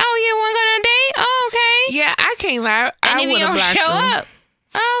 Oh, you want to go on a date? Oh, okay. Yeah, I can't lie. And I if you would have don't blocked show him. up,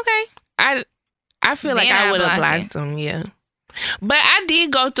 oh, okay. I feel like Then I I would have block blocked him, yeah. But I did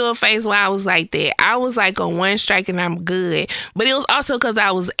go through a phase where I was like that. I was like on one strike and I'm good. But it was also because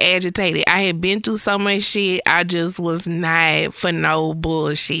I was agitated. I had been through so much shit. I just was not for no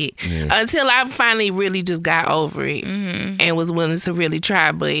bullshit. Yeah. Until I finally really just got over it and was willing to really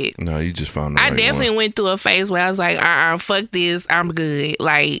try. But No, you just found the I right definitely one. went through a phase where I was like, fuck this. I'm good.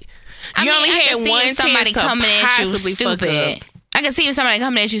 Like, I you mean, only I had can see one if somebody chance to coming at you possibly fuck stupid. up. I can see if somebody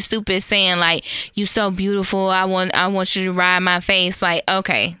coming at you stupid saying like, you so beautiful, I want you to ride my face. Like,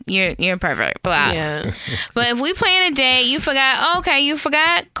 okay, you're perfect. Blah. Yeah. But if we playing a day, you forgot, okay, you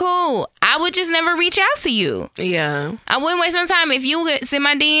forgot, cool. I would just never reach out to you. Yeah. I wouldn't waste my time. If you send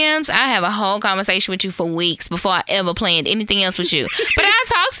my DMs, I have a whole conversation with you for weeks before I ever planned anything else with you. But I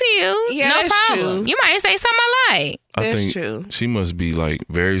talk to you. Yeah, no that's problem. true. You might say something I like. I That's think true. she must be like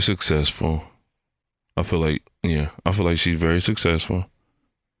very successful. I feel like she's very successful,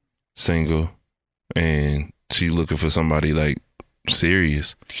 single, and she's looking for somebody like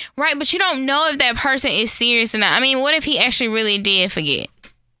serious. Right, but you don't know if that person is serious or not. I mean, what if he actually really did forget?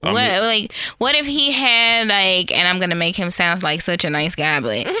 What if he had like, and I'm gonna make him sound like such a nice guy,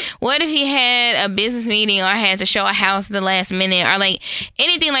 but what if he had a business meeting or had to show a house at the last minute or like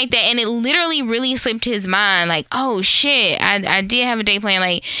anything like that, and it literally really slipped his mind, like, oh shit, I did have a day plan.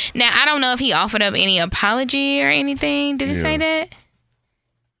 Like, now I don't know if he offered up any apology or anything. Did he say that?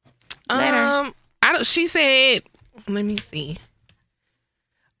 I don't. She said, let me see.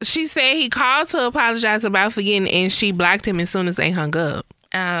 She said he called to apologize about forgetting, and she blocked him as soon as they hung up.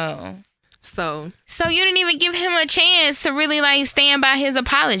 Oh. So you didn't even give him a chance to really like stand by his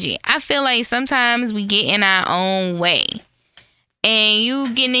apology. I feel like sometimes we get in our own way. And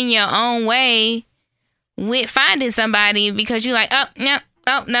you getting in your own way with finding somebody because you like, oh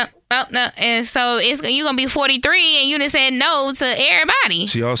no. And so you gonna be 43 and you done said no to everybody.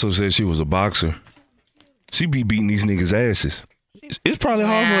 She also said she was a boxer. She be beating these niggas' asses. It's probably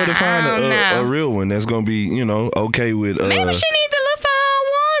hard for her to find a real one that's gonna be, okay with. Maybe she need to look for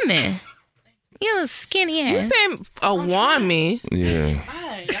a woman. You little skinny ass. you said a woman. Yeah.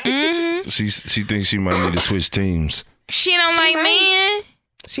 Mm-hmm. She thinks she might need to switch teams. She don't like men.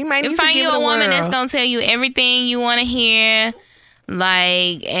 She might need You to find give you it a woman whirl. that's gonna tell you everything you want to hear,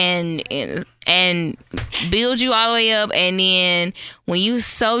 like and build you all the way up, and then when you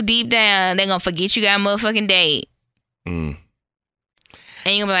so deep down, they're gonna forget you got a motherfucking date. Mm.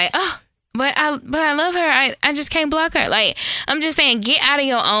 And you're gonna be like, oh, but I love her. I just can't block her. Like, I'm just saying, get out of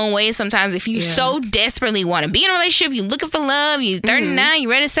your own way sometimes. If you so desperately want to be in a relationship, you looking for love, you 39, you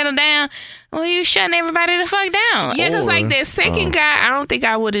ready to settle down, well, you shutting everybody the fuck down. Yeah, because like that second guy, I don't think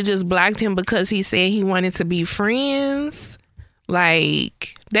I would have just blocked him because he said he wanted to be friends.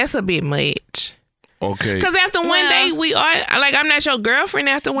 Like, that's a bit much. Okay. Because after one date, we are, like, I'm not your girlfriend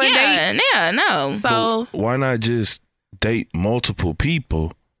after one date. Yeah, no. So why not just date multiple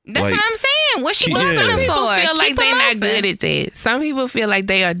people? That's what I'm saying. What's she looking some people for? feel like Keep they're them not open. good at that. Some people feel like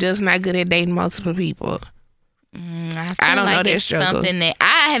they are just not good at dating multiple people. I don't know like that it's struggle. something that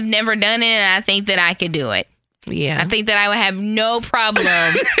I have never done it, and I think that I could do it. Yeah. I think that I would have no problem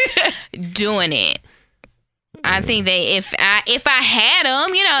doing it. I think that if I had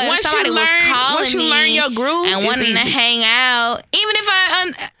them, if Once somebody you was learn- calling once you me learn your grooves, and it's wanting to easy. hang out, even if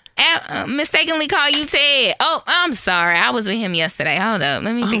I mistakenly call you Ted. Oh, I'm sorry. I was with him yesterday. Hold up.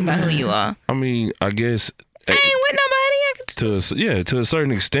 Let me think about who you are. I mean, I guess I ain't with nobody. I could to a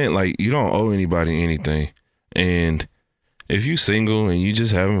certain extent, like, you don't owe anybody anything. And if you single and you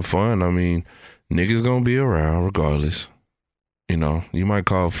just having fun, I mean, niggas gonna be around regardless. You might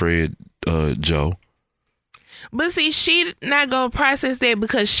call Fred Joe. But see, she not gonna process that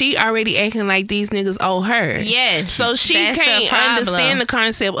because she already acting like these niggas owe her. Yes. So she that's the can't problem. understand the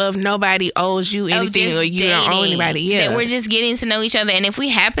concept of nobody owes you Of anything just or you don't owe dating. anybody. Yeah. That we're just getting to know each other. And if we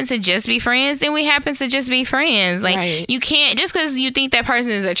happen to just be friends, then we happen to just be friends. Like, Right. you can't, just because you think that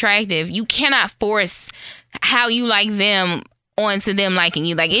person is attractive, you cannot force how you like them onto them liking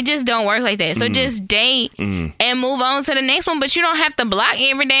you. Like, it just don't work like that. So just date and move on to the next one. But you don't have to block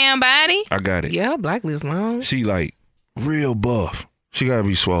every damn body. I got it. Yeah, blacklist long. She like real buff. She gotta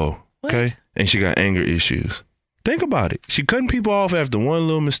be swole. Okay? And she got anger issues. Think about it. She cutting people off after one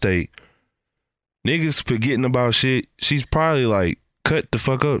little mistake. Niggas forgetting about shit. She's probably like cut the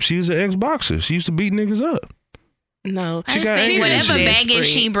fuck up. She was an ex-boxer. She used to beat niggas up. No. I She just got think anger whatever issues. baggage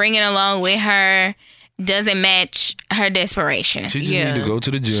she bringing along with her doesn't match her desperation. She just Yeah. need to go to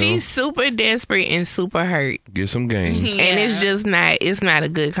the gym, She's super desperate and super hurt. get some games. Yeah. And it's not a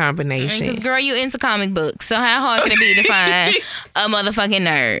good Because, combination. girl, you into comic books. So how hard can it be to find a motherfucking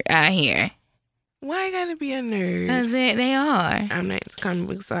nerd out here? Why I gotta be a nerd? Because they are. I'm not into comic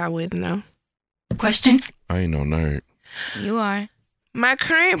books, so I wouldn't know. Question. I ain't no nerd. You are. My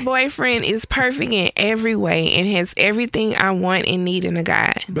current boyfriend is perfect in every way and has everything I want and need in a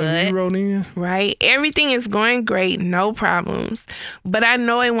guy. But you wrote in? Right? Everything is going great, no problems. But I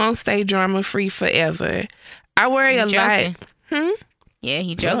know it won't stay drama free forever. I worry a lot. Joking. Yeah,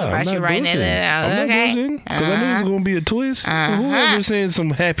 he joking Nah, about I'm you not right now. bullshitting. I'm not Okay. bullshitting, 'cause I knew it was gonna be a twist. Whoever saying some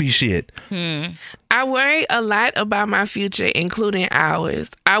happy shit. I worry a lot about my future, including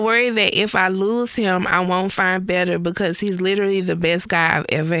ours. I worry that if I lose him, I won't find better because he's literally the best guy I've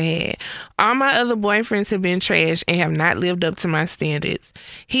ever had. All my other boyfriends have been trash and have not lived up to my standards.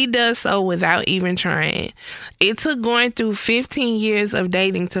 He does so without even trying. It took going through 15 years of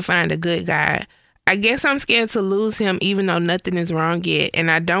dating to find a good guy. I guess I'm scared to lose him even though nothing is wrong yet,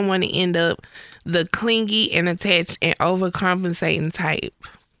 and I don't want to end up the clingy and attached and overcompensating type.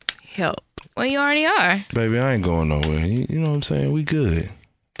 Help. Well, you already are. Baby, I ain't going nowhere. You know what I'm saying? We good.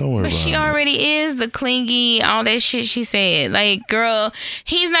 Don't worry But about she it. already is the clingy, all that shit she said. Like, girl,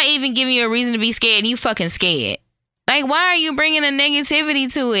 he's not even giving you a reason to be scared. And you fucking scared. Like, why are you bringing the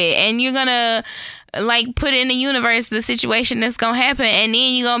negativity to it? And you're gonna, like, put in the universe the situation that's gonna happen. And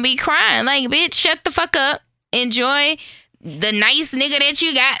then you're gonna be crying. Like, bitch, shut the fuck up. Enjoy the nice nigga that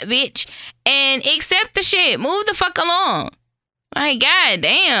you got, bitch. And accept the shit. Move the fuck along. Like,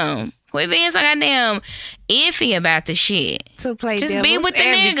 goddamn. Quit being so goddamn iffy about the shit. To play Just devil's be with the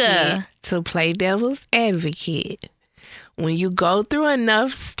advocate, nigga. To play devil's advocate. When you go through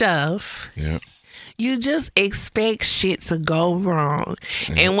enough stuff, Yeah. you just expect shit to go wrong.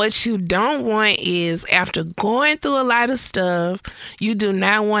 And what you don't want is, after going through a lot of stuff, you do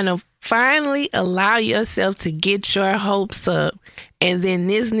not want to finally allow yourself to get your hopes up, and then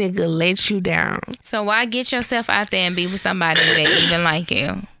this nigga lets you down. So why get yourself out there and be with somebody that even like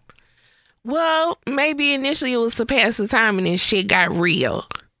you? Well, maybe initially it was to pass the time and then shit got real.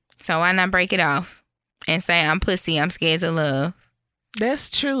 So why not break it off and say, I'm pussy, I'm scared to love? That's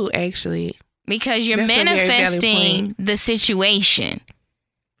true, actually. Because you're That's a very valid manifesting point. the situation.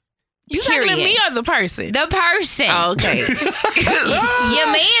 You talking to Period. me or the person? The person. Oh, okay. Your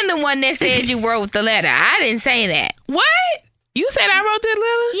man the one that said you wrote the letter. I didn't say that. What? You said I wrote that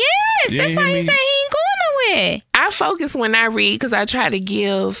letter? Yes, You that's ain't why hear he me? said he ain't going nowhere. I focus when I read because I try to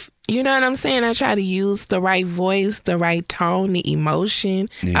give, you know what I'm saying? I try to use the right voice, the right tone, the emotion.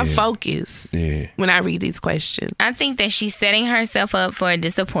 Yeah. I focus Yeah. when I read these questions. I think that she's setting herself up for a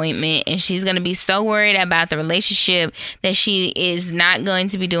disappointment, and she's going to be so worried about the relationship that she is not going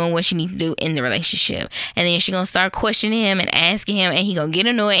to be doing what she needs to do in the relationship. And then she's going to start questioning him and asking him, and he going to get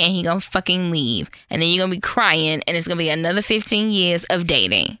annoyed and he going to fucking leave. And then you're going to be crying, and it's going to be another 15 years of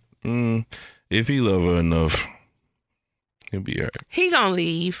dating. If he love her enough, he'll be alright. He gonna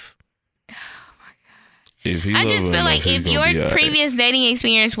leave. If he I love just her feel enough, like he if gonna be your alright. previous dating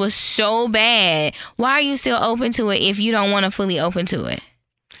experience was so bad, why are you still open to it if you don't want to fully open to it?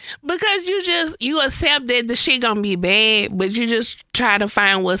 Because you accept that the shit gonna be bad, but you just try to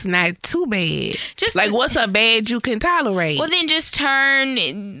find what's not too bad. Just Like what's a bad you can tolerate. Well, then just turn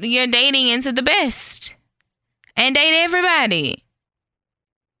your dating into the best and date everybody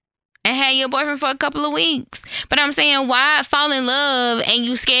and have your boyfriend for a couple of weeks. But I'm saying, why fall in love and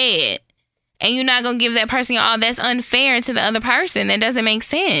you scared and you're not going to give that person your all? That's unfair to the other person. That doesn't make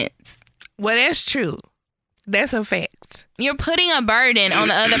sense. Well, that's true. That's a fact. You're putting a burden on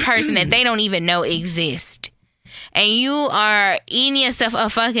the other person that they don't even know exist. And you are eating yourself a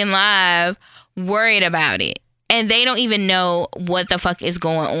fucking live worried about it. And they don't even know what the fuck is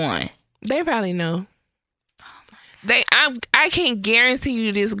going on. They probably know. I can't guarantee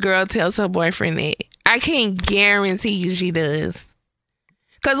you this girl tells her boyfriend that. I can't guarantee you she does.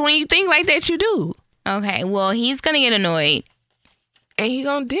 Because when you think like that, you do. Okay, well, he's going to get annoyed. And he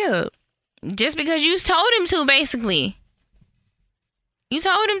gonna dip. Just because you told him to, basically. You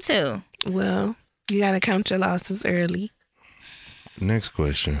told him to. Well, you gotta count your losses early. Next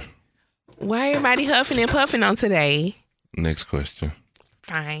question. Why everybody huffing and puffing on today? Next question.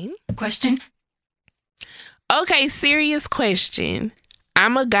 Fine. Question. Okay, serious question.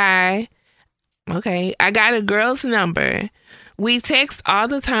 I'm a guy. Okay, I got a girl's number. We text all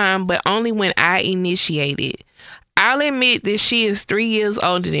the time, but only when I initiate it. I'll admit that she is 3 years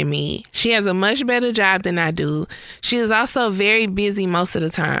older than me. She has a much better job than I do. She is also very busy most of the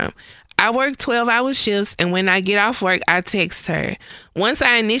time. I work 12-hour shifts, and when I get off work, I text her. Once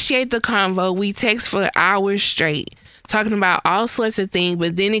I initiate the convo, we text for hours straight, talking about all sorts of things,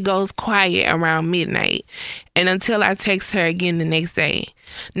 but then it goes quiet around midnight and until I text her again the next day.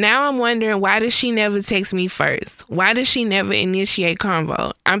 Now I'm wondering, why does she never text me first? Why does she never initiate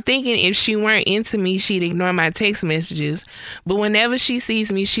convo? I'm thinking if she weren't into me, she'd ignore my text messages, but whenever she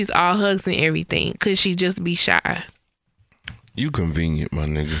sees me, she's all hugs and everything. Could she just be shy? You convenient, my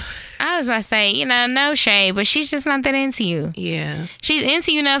nigga. I was about to say, no shade, but she's just not that into you. Yeah. She's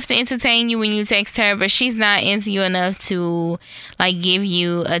into you enough to entertain you when you text her, but she's not into you enough to, like, give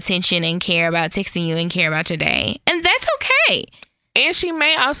you attention and care about texting you and care about your day. And that's okay. And she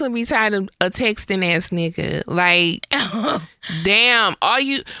may also be tired of a texting ass nigga. Like, damn,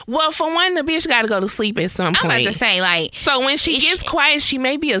 well, for one, the bitch got to go to sleep at some point. I'm about to say, like... So when she gets quiet, she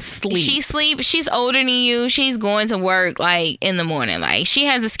may be asleep. She's older than you. She's going to work, like, in the morning. Like, she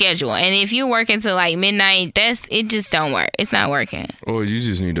has a schedule. And if you work until, like, midnight, it just don't work. It's not working. Or you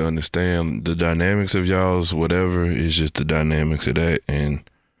just need to understand the dynamics of y'all's whatever is just the dynamics of that. And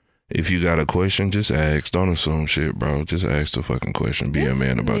if you got a question, just ask. Don't assume shit, bro. Just ask the fucking question. Be a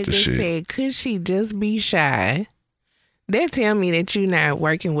man about the shit. Said, could she just be shy? That tell me that you're not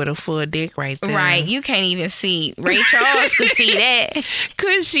working with a full dick right there. Right. You can't even see. Ray Charles could see that.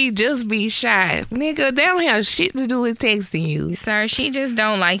 Could she just be shy? Nigga, that don't have shit to do with texting you. Sir, she just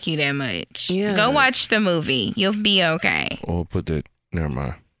don't like you that much. Yeah. Go watch the movie. You'll be okay. Or put that... Never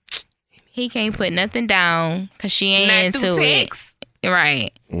mind. He can't put nothing down because she ain't Not into through it. text. Right.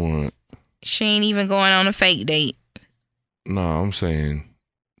 What? She ain't even going on a fake date. No, I'm saying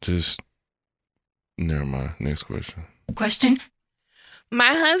just... Never mind. Next question. Question. My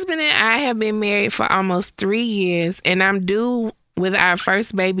husband and I have been married for almost 3 years, and I'm due with our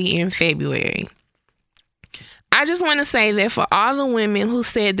first baby in February. I just want to say that for all the women who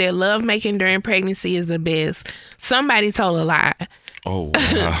said that lovemaking during pregnancy is the best, somebody told a lie. Oh, wow.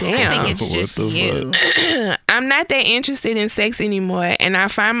 Damn. I think it's just you. I'm not that interested in sex anymore, and I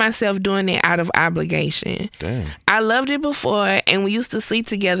find myself doing it out of obligation. Damn. I loved it before, and we used to sleep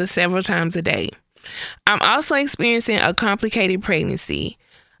together several times a day. I'm also experiencing a complicated pregnancy.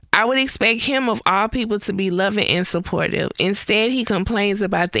 I would expect him, of all people, to be loving and supportive. Instead, he complains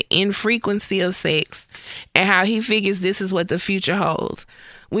about the infrequency of sex and how he figures this is what the future holds.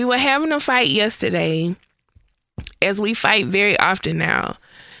 We were having a fight yesterday, as we fight very often now.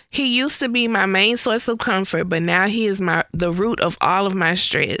 He used to be my main source of comfort, but now he is the root of all of my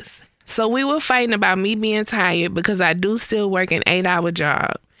stress. So we were fighting about me being tired because I do still work an 8-hour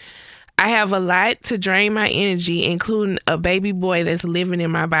job. I have a lot to drain my energy, including a baby boy that's living in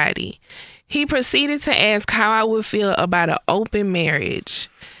my body. He proceeded to ask how I would feel about an open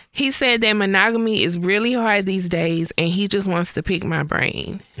marriage. He said that monogamy is really hard these days, and he just wants to pick my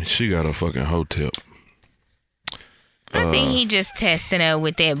brain. She got a fucking hotel. I think he just testing her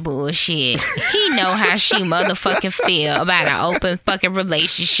with that bullshit. He know how she motherfucking feel about an open fucking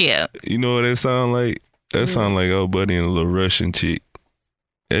relationship. You know what that sound like? That sound like old buddy and a little Russian chick.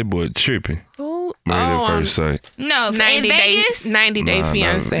 That boy tripping. Who? Married at first sight. No, in Vegas? 90 Day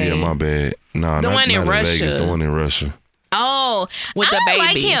Fiance. Yeah, my bad. Nah, The not, one in not Russia. Vegas, the one in Russia. Oh, With the I don't baby.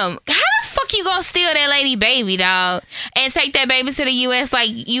 like him. How the fuck you gonna steal that lady baby, dog, and take that baby to the U.S. like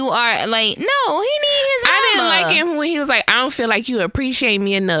you are? Like, no, he need his mama. I didn't like him when he was like, I don't feel like you appreciate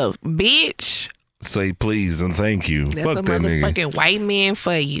me enough. Bitch, Say please and thank you. that's Fuck a that nigga. motherfucking white man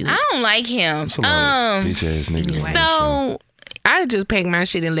for you. I don't like him. Some bitch ass niggas. So I'd just packed my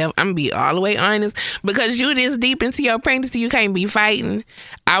shit and left. I'm gonna be all the way honest. Because you this deep into your pregnancy, you can't be fighting.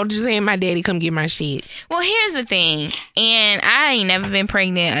 I was just saying my daddy come get my shit. well, here's the thing, and I ain't never been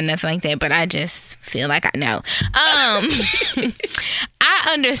pregnant or nothing like that, but I just feel like I know.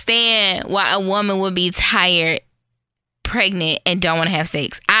 I understand why a woman would be tired, pregnant, and don't want to have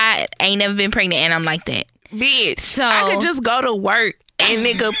sex. I ain't never been pregnant, and I'm like that. Bitch. So- I could just go to work and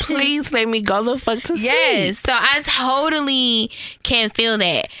nigga, please let me go the fuck to sleep. Yes, so I totally can feel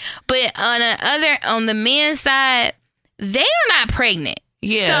that. But on the men's side, they are not pregnant.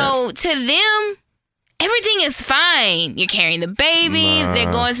 Yeah. So to them, everything is fine. You're carrying the baby. Nah.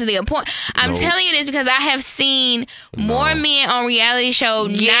 They're going to the appointment. I'm Nope. telling you this because I have seen more men on reality show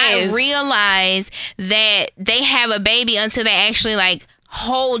Yes. not realize that they have a baby until they actually like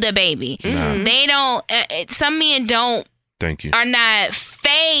hold a baby. Nah. They don't. Some men Thank you. are not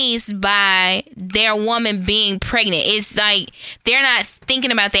fazed by their woman being pregnant. It's like they're not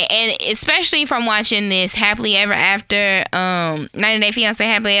thinking about that, and especially from watching this Happily Ever After, 90 Day Fiance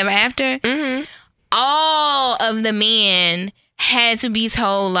Happily Ever After. Mm-hmm. All of the men had to be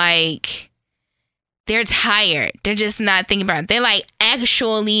told like they're tired. They're just not thinking about it. They're like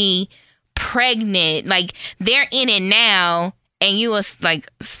actually pregnant. Like they're in it now, and you was like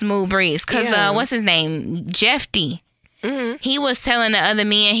smooth breeze. Cause Yeah. what's his name? Jeff D. Mm-hmm. He was telling the other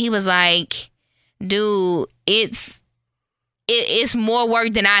men, he was like, dude, it's more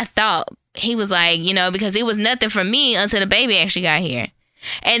work than I thought. He was like, you know, because it was nothing for me until the baby actually got here.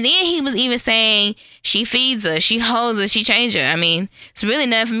 And then he was even saying she feeds her, she holds her, she changes her. I mean, it's really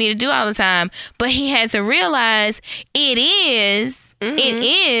nothing for me to do all the time. But he had to realize it is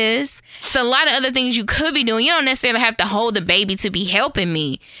It's a lot of other things you could be doing. You don't necessarily have to hold the baby to be helping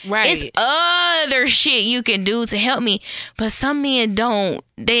me. Right. It's other shit you can do to help me. But some men don't.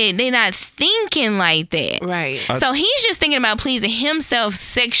 They not thinking like that. Right. So he's just thinking about pleasing himself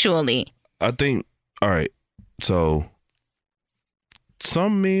sexually. I think, all right, so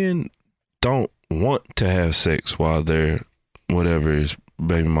some men don't want to have sex while their whatever is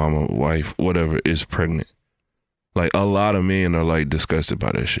baby mama, wife, whatever is pregnant. Like a lot of men are like disgusted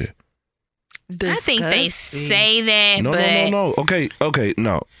by that shit. I think they say that, No, but no. Okay,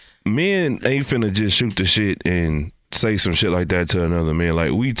 no. Men ain't finna just shoot the shit and say some shit like that to another man.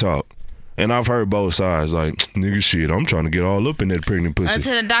 Like, we talk. And I've heard both sides. Like, nigga, shit, I'm trying to get all up in that pregnant pussy.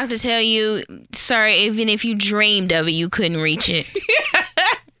 until the doctor tell you, sir, even if you dreamed of it, you couldn't reach it.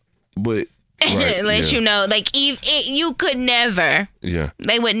 But, right, Let you know, like, you could never. Yeah.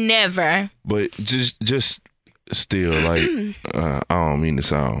 They would never. But just still, like, I don't mean to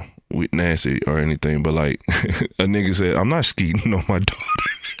sound nasty or anything, but like, a nigga said, I'm not skeeting on my daughter.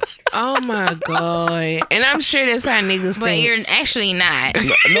 Oh my God. And I'm sure that's how niggas But think. you're actually not.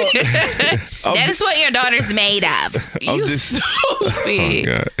 No, That is what your daughter's made of. You stupid. stupid.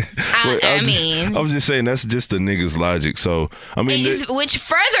 God. But I'm just saying that's just a nigga's logic. So I mean, Which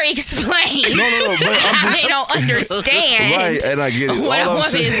further explains no, but how they don't understand right, and I get it. what a All I'm woman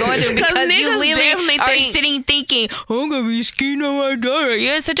saying- is going through because you niggas literally definitely are think- sitting thinking, I'm gonna be skeeting on my daughter.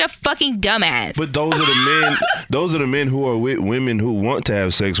 You're such a fucking dumbass. But those are the men. Those are the men who are with women who want to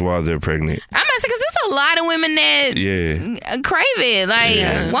have sex while they're pregnant. I'm gonna say because there's a lot of women that crave it,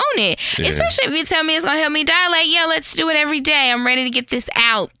 like want it. Yeah. Especially if you tell me it's gonna help me die. Like, yeah, let's do it every day. I'm ready to get this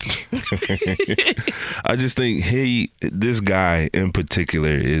out. I just think this guy in particular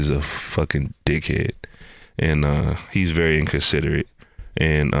is a fucking dickhead, and he's very inconsiderate,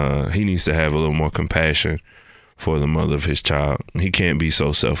 and he needs to have a little more compassion for the mother of his child. He can't be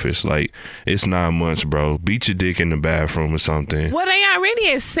so selfish. Like, it's 9 months, bro. Beat your dick in the bathroom or something. Well, they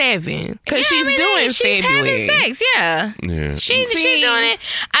already at 7 because she's doing she's February. having sex, yeah. Yeah. She's doing it.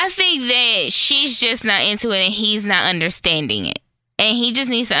 I think that she's just not into it and he's not understanding it. And he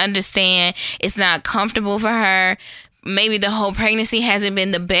just needs to understand it's not comfortable for her. Maybe the whole pregnancy hasn't been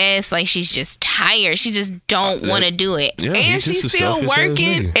the best. Like, she's just tired. She just don't want to do it. Yeah, And he's just she's a still selfish ass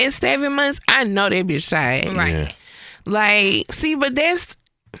working nigga. at 7 months. I know that bitch side. Right. Yeah. Like, see, but that's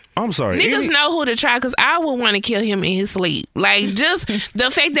I'm sorry. niggas know who to try because I would want to kill him in his sleep. Like, just the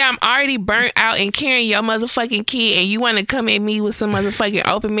fact that I'm already burnt out and carrying your motherfucking kid and you want to come at me with some motherfucking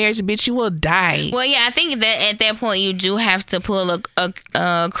open marriage, bitch, you will die. Well, yeah, I think that at that point you do have to pull a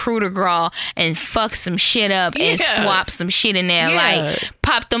coup de grace and fuck some shit up and Yeah. swap some shit in there. Yeah. Like,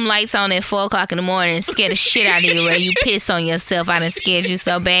 pop them lights on at 4 o'clock in the morning and scare the shit out of you where you piss on yourself. I done scared you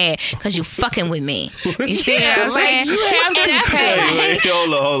so bad because you fucking with me. You see what I'm like, saying? you have to And I feel pay. like-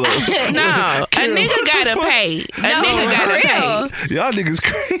 Hold on. No, a nigga gotta pay. A nigga for gotta real. pay. Y'all niggas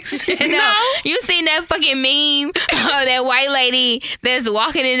crazy. No, you seen that fucking meme of that white lady that's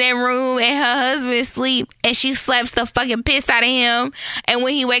walking in that room and her husband is asleep and she slaps the fucking piss out of him, and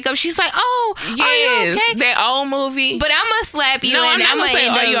when he wake up she's like, "Oh, are you Yes, okay?" that old movie. But I'm gonna slap you. No, I'm and not gonna say,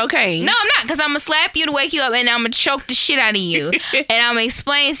 end "Are you up- okay?" No, I'm not, because I'm gonna slap you to wake you up and I'm gonna choke the shit out of you. And I'm gonna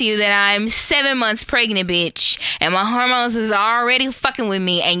explain to you that I'm 7 months pregnant, bitch, and my hormones is already fucking with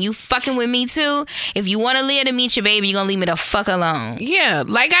me, and you fucking with me too. If you want to live to meet your baby, you're gonna leave me the fuck alone. Yeah,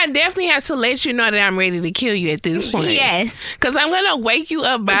 like I definitely have to let you know that I'm ready to kill you at this point. Yes. Cause I'm gonna wake you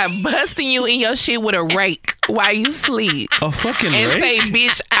up by busting you in your shit with a rake while you sleep. A fucking And say, rake?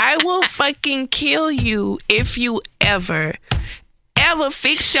 bitch, I will fucking kill you if you ever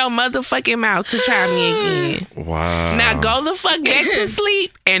fix your motherfucking mouth to try me again. Wow. Now go the fuck back to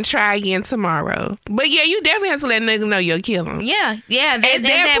sleep and try again tomorrow. But yeah, you definitely have to let a nigga know you'll kill him. Yeah. At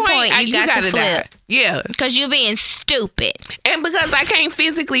that point, you got gotta to flip. die. Yeah. Because you're being stupid. And because I can't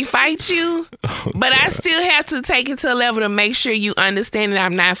physically fight you, but I still have to take it to a level to make sure you understand that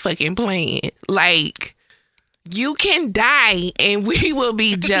I'm not fucking playing. Like, you can die and we will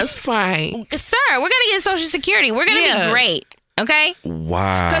be just fine. Sir, we're going to get Social Security. We're going to Yeah. be great. Okay?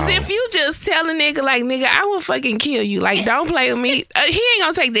 Wow. Because if you just tell a nigga, like, nigga, I will fucking kill you. Like, don't play with me. He ain't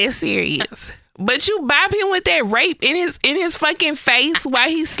gonna take that serious. But you bop him with that rape in his fucking face while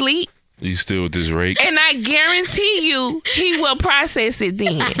he sleep, You still with this rake? and I guarantee you he will process it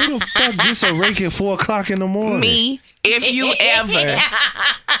then. Who the fuck gets a rake at 4 o'clock in the morning? Me, if you ever.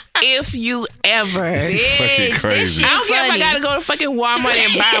 Fucking Bitch, crazy. this shit I don't care if I funny. gotta go to fucking Walmart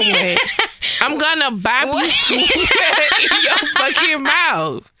and buy one. I'm gonna buy you in your fucking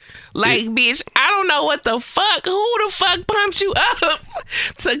mouth. Like, bitch, I don't know what the fuck. Who the fuck pumped you up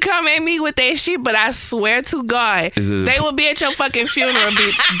to come at me with that shit? But I swear to God, they will be at your fucking funeral,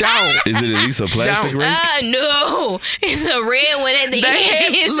 bitch. Don't. Is it at least a plastic ring? No. It's a red one at the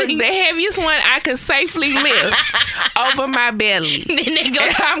end. Look, the heaviest one I could safely lift over my belly. Then they go.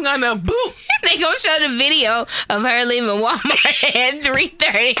 And I'm gonna boot. They gonna show the video of her leaving Walmart at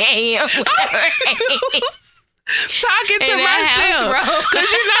 3:30 a.m. Talking to In that myself. house, bro.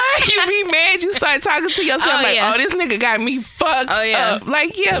 Cause you know how you be mad, you start talking to yourself oh this nigga got me fucked up.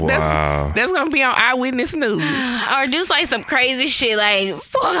 Like, wow. that's gonna be on Eyewitness News. Or do like some crazy shit like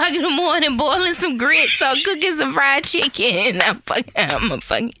 4 o'clock in the morning boiling some grits or cooking some fried chicken. I'm gonna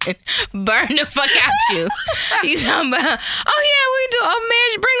fucking burn the fuck out you. You talking about, oh yeah, we do open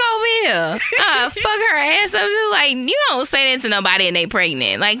marriage, bring over here. Fuck her ass up. Just like, you don't say that to nobody and they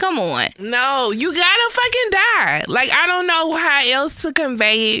pregnant. Like, come on. No, you gotta fucking die. Like, I don't know how else to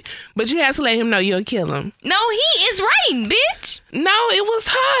convey it, but you have to let him know you'll kill him. No, he is writing, bitch. No, it was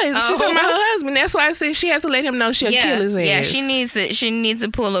hers. She's talking about her husband. That's why I said she has to let him know she'll kill his ass. Yeah, she needs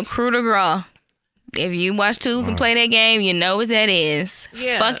to pull a coup de grace. If you watch Tube and play that game, you know what that is.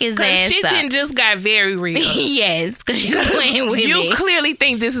 Yeah, fuck his ass shit up. Just got very real. Yes, because you're playing with me. You clearly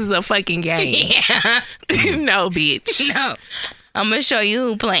think this is a fucking game. Yeah. No, bitch. No. I'm going to show you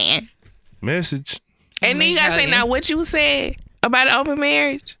who playing. Message. And then you got to say, now what you said about an open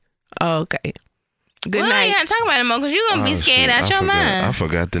marriage? Oh, okay. Good night. You gotta talk about it more because you're going to be scared out your mind. I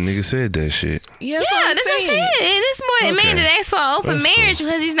forgot the nigga said that shit. Yeah, that's what I'm saying. This boy, man that asked for an open marriage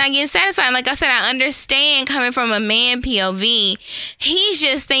because he's not getting satisfied. Like I said, I understand coming from a man POV. He's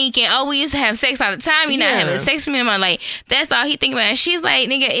just thinking, oh, we used to have sex all the time. You're not having sex with me anymore. Like, that's all he thinking about. And she's like,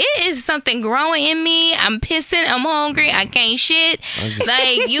 nigga, it is something growing in me. I'm pissing. I'm hungry. I can't shit.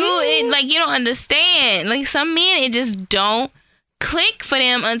 Like, you don't understand. Like, some men, it just don't click for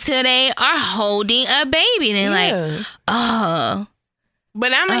them until they are holding a baby. They're like, oh.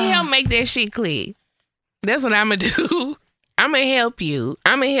 But I'm going to help make that shit click. That's what I'm going to do. I'm going to help you.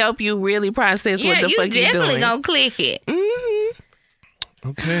 I'm going to help you really process what the fuck you're doing. Yeah, you definitely going to click it. Mm-hmm.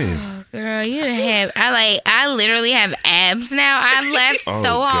 Okay. Oh, girl, you have, I literally have abs now. I've laughed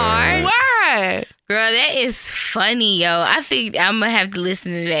so hard. Why? Girl, that is funny, yo. I think I'm going to have to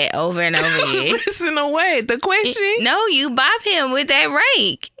listen to that over and over again. Listen to what? The question? No, you bop him with that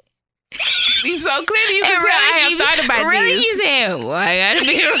rake. So clearly you can tell I have thought about really this. You said, well, I gotta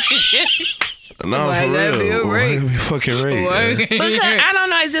be a rake. No, for real. Why gotta be fucking rake? Because I don't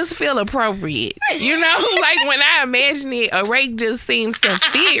know, it just feel appropriate. You know, like when I imagine it, a rake just seems to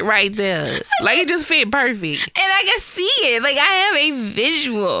fit right there. Like it just fit perfect. And I can see it. Like I have a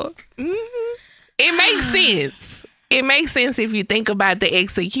visual. Mm-hmm. It makes sense. It makes sense if you think about the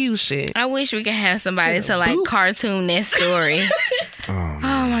execution. I wish we could have somebody to like cartoon that story.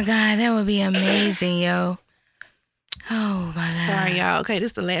 Oh my God, that would be amazing, yo. Oh my God. Sorry, y'all. Okay, this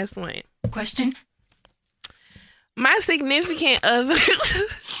is the last one. Question. My significant other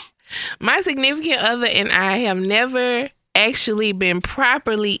and I have never actually been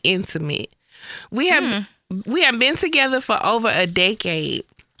properly intimate. We have been together for over a decade.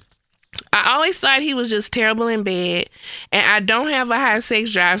 I always thought he was just terrible in bed, and I don't have a high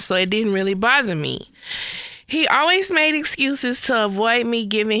sex drive, so it didn't really bother me. He always made excuses to avoid me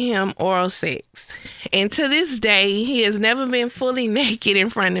giving him oral sex. And to this day, he has never been fully naked in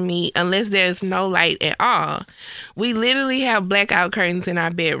front of me unless there's no light at all. We literally have blackout curtains in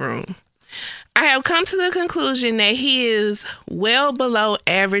our bedroom. I have come to the conclusion that he is well below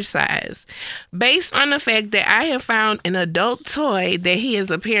average size, based on the fact that I have found an adult toy that he has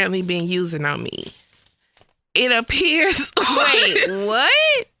apparently been using on me. It appears... Wait,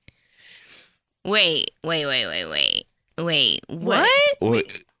 what? Wait, what?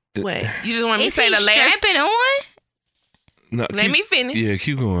 What? You just want me to Is say he the last... strapping on? No, Let me finish. Yeah,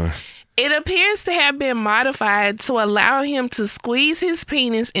 keep going. It appears to have been modified to allow him to squeeze his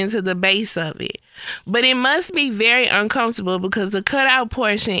penis into the base of it. But it must be very uncomfortable because the cutout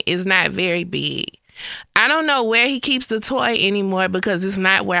portion is not very big. I don't know where he keeps the toy anymore because it's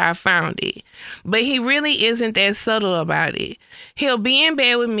not where I found it. But he really isn't that subtle about it. He'll be in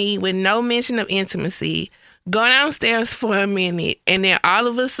bed with me with no mention of intimacy, go downstairs for a minute, and then all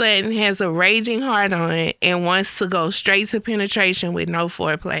of a sudden has a raging hard on and wants to go straight to penetration with no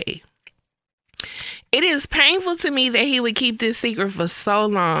foreplay. It is painful to me that he would keep this secret for so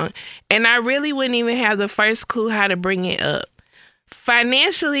long, and I really wouldn't even have the first clue how to bring it up.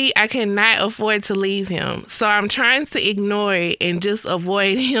 Financially, I cannot afford to leave him, so I'm trying to ignore it and just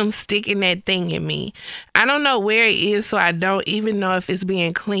avoid him sticking that thing in me. I don't know where it is, so I don't even know if it's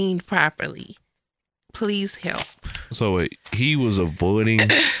being cleaned properly. Please help. So wait, he was avoiding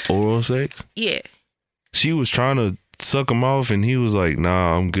oral sex? Yeah, She was trying to suck him off, and he was like,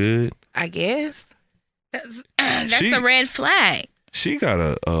 "Nah, I'm good." I guess. That's She- a red flag. She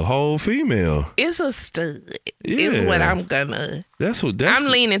got a whole female. It's a stud. Yeah. It's what I'm gonna. That's I'm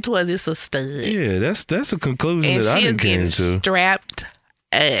leaning towards it's a stud. Yeah, that's a conclusion And that I she's didn't get getting into. strapped up.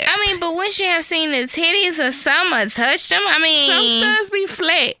 I mean, but wouldn't you have seen the titties or some or touched them? I mean, Some studs be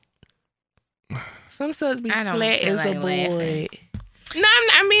flat. Some studs be I don't flat feel as like a boy. laughing. No,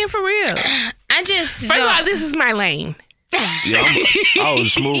 I'm being for real. I just First of all, don't- this is my lane. Yeah, I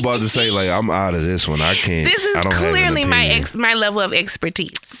was smooth about to say like I'm out of this one. I can't. This is I don't have an clearly opinion. my level of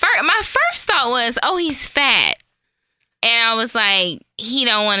expertise. my first thought was, oh, he's fat. And I was like, he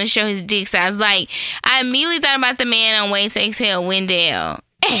don't want to show his dick size. Like, I immediately thought about the man on Wait to Exhale, Wendell.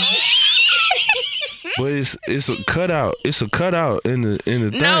 But it's a cutout. It's a cutout in the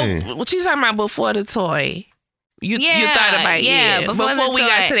thing. No, what she's talking about before the toy. You thought about it before the we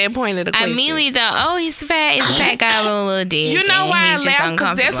got toy. to that point of the I question. immediately thought, oh, he's fat. He's a fat guy with a little dick. You know and why I he's just laugh?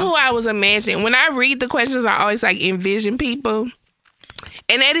 Because that's uncomfortable. who I was imagining. When I read the questions, I always like envision people.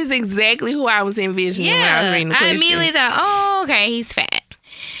 And that is exactly who I was envisioning when I was reading the I question. immediately thought, oh, okay, he's fat.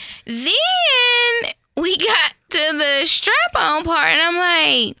 Then we got to the strap-on part, and I'm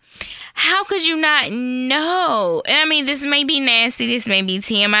like, how could you not know? And I mean, this may be nasty, this may be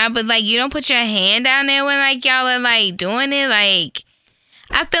TMI, but like, you don't put your hand down there when like y'all are like doing it. Like,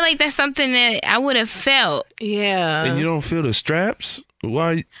 I feel like that's something that I would have felt. Yeah. And you don't feel the straps?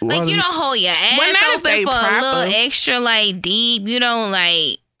 Why? Like, you don't hold your ass Well, not if open they for a proper. little extra like deep. You don't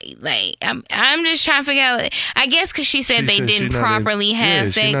like. I'm just trying to figure out. I guess because she said they said didn't she not in- properly have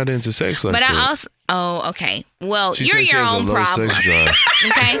yeah, sex. she's not into sex like But that. I also. Oh, okay. Well, She you're said she your has a own low problem. sex drive.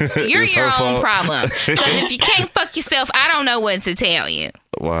 Okay, you're It's your her own fault. problem. Because if you can't fuck yourself, I don't know what to tell you.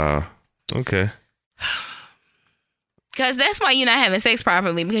 Wow. Okay. Because that's why you're not having sex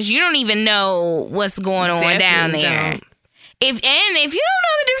properly, because you don't even know what's going on down Definitely there. don't. If you don't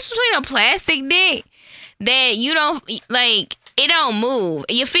know the difference between a plastic dick that you don't like, it don't move.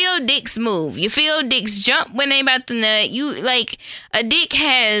 You feel dicks move. You feel dicks jump when they about to nut. You like a dick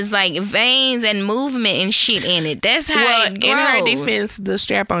has like veins and movement and shit in it. That's how Well, it in her grows. defense, the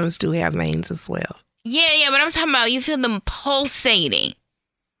strap-ons do have veins as well. Yeah, but I'm talking about you feel them pulsating.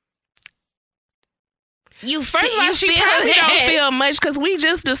 First of all, she probably don't feel much because we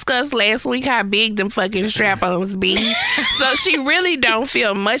just discussed last week how big them fucking strap-ons be. So she really don't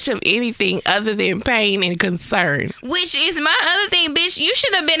feel much of anything other than pain and concern. Which is my other thing, bitch. You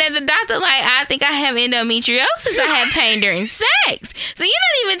should have been at the doctor like, I think I have endometriosis. I have pain during sex. So you're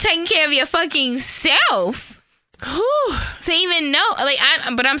not even taking care of your fucking self to even know. Like,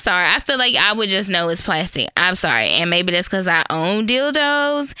 but I'm sorry. I feel like I would just know it's plastic. I'm sorry. And maybe that's because I own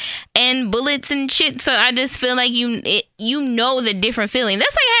dildos and bullets and shit. So I just feel like you know the different feeling.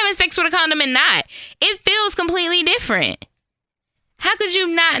 That's like having sex with a condom and not. It feels completely different. How could you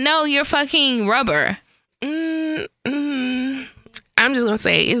not know you're fucking rubber? I'm just gonna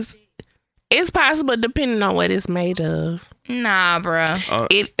say it's possible depending on what it's made of. Nah, bruh.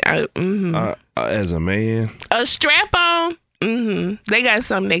 As a man, A strap-on. They got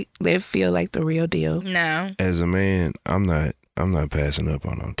something that feel like the real deal. No. as a man, I'm not passing up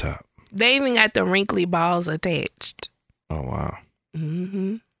on top. They even got the wrinkly balls attached. Oh wow.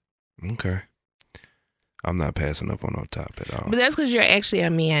 Okay. I'm not passing up on top at all. But that's because you're actually a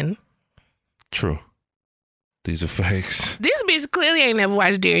man. True. These are facts. This bitch clearly ain't never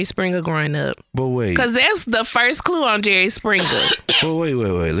watched Jerry Springer growing up. But wait. Because that's the first clue on Jerry Springer. But wait.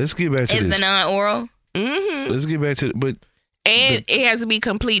 Let's get back to Is this. the non-oral? Let's get back to but And it has to be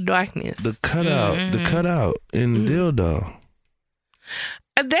complete darkness. the cutout, the cutout in the dildo.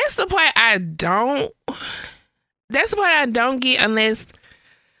 That's the part I don't. That's the part I don't get unless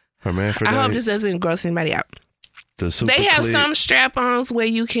Hermaphrodite. I hope this doesn't gross anybody out. The super They have clit. some strap-ons where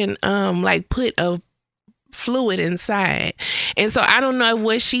you can like put a fluid inside, and so I don't know if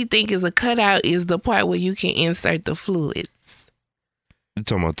what she think is a cutout is the part where you can insert the fluids. You're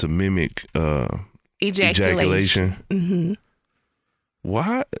talking about to mimic Ejaculation. ejaculation.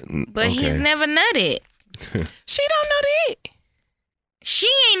 Why? But he's never nutted. She don't know that. She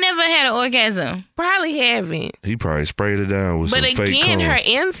ain't never had an orgasm. Probably haven't. He probably sprayed it down with But some fake again, cum. her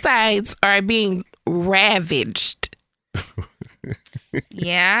insides are being ravaged.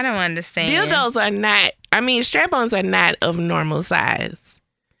 Yeah, I don't understand. Dildos are not, strap-ons are not of normal size.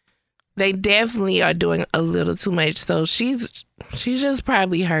 They definitely are doing a little too much. So she's just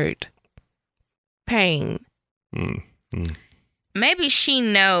probably hurt. Pain. Maybe she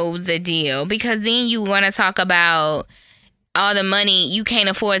know the deal, because then you want to talk about all the money you can't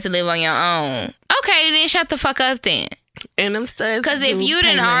afford to live on your own. Okay, then shut the fuck up then. And them studs. Because if you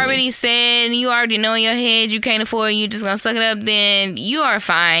done already said, you already know in your head you can't afford it, you just gonna suck it up, then you are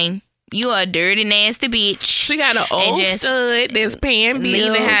fine. You are a dirty, nasty bitch. She got an old stud that's paying bills.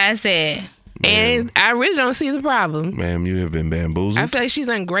 Leave it how I said. And I really don't see the problem. Ma'am, you have been bamboozled. I feel like she's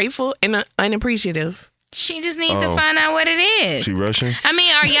ungrateful and unappreciative. She just needs to find out what it is. She Russian? I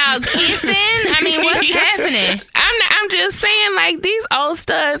mean, are y'all kissing? I mean, what's happening? I'm just saying, like, these old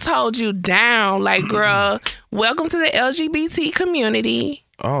studs hold you down. Like, girl, welcome to the LGBT community.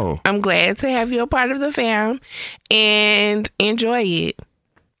 Oh. I'm glad to have you a part of the fam and enjoy it.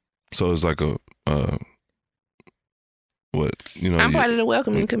 So it's like a what? You know, I'm part of the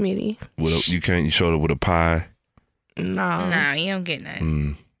welcoming committee. You showed up with a pie. No, you don't get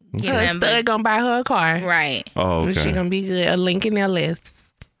nothing. Her stud gonna buy her a car. Right. Oh, okay. She gonna be good. A Lincoln LS.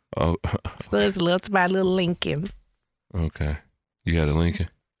 Oh. Studs love to buy a little Lincoln. Okay. You got a Lincoln?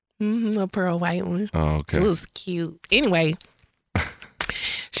 A pearl white one. Oh, okay. It was cute. Anyway.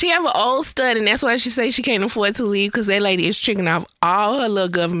 She have an old stud, and that's why she say she can't afford to leave, because that lady is tricking off all her little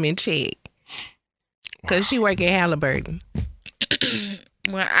government check. Because she work at Halliburton.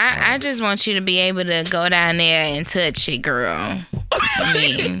 Well, I just want you to be able to go down there and touch it, girl. I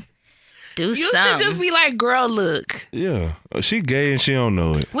mean, do you something. should just be like, girl, look. Yeah. She gay and she don't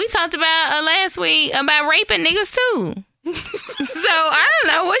know it. We talked about last week about raping niggas, too. So, I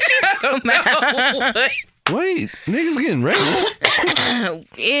don't know what she's talking about. Wait, niggas getting raped?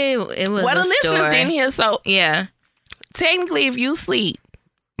 It was Well, a the listeners story. didn't hear, so Yeah. technically, if you sleep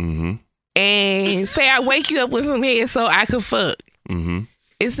and say I wake you up with some head so I could fuck,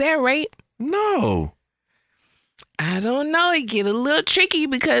 is that rape? No. I don't know. It get a little tricky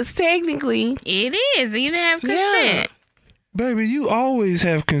because technically It is. You didn't have consent. Yeah. Baby, you always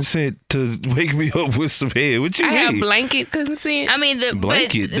have consent to wake me up with some head. What you I mean? have blanket consent. I mean,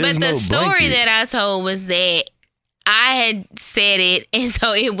 Blanket. but There's the no story blanket. that I told was that I had said it, and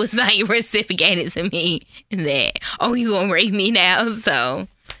so it was like reciprocated to me that, oh, you gonna rape me now? So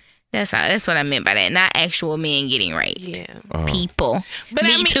that's what I meant by that. Not actual men getting raped. Yeah. People. But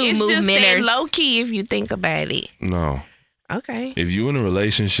Me I mean, Too it's just that movementers. low key if you think about it. No. Okay. If you in a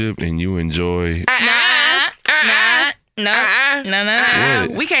relationship and you enjoy... No.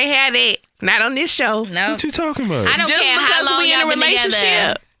 What? We can't have that. Not on this show. No. What you talking about? I don't Just care how because long we in y'all a been together.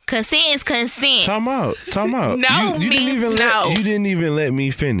 relationship. Consent is consent. Time out. No you didn't means even no. You didn't even let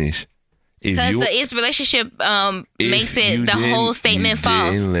me finish. Because its relationship makes If it you the whole statement you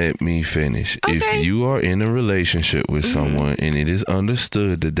false. Didn't let me finish. Okay. If you are in a relationship with someone and it is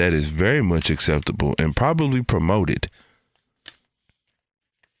understood that that is very much acceptable and probably promoted,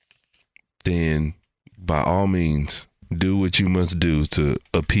 then by all means do what you must do to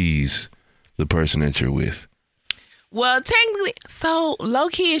appease the person that you're with. Well, technically, so low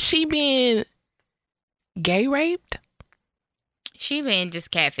key is she being gay raped? She been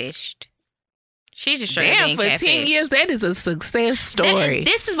just catfished. She just straight Damn, being for catfished. 10 years, that is a success story.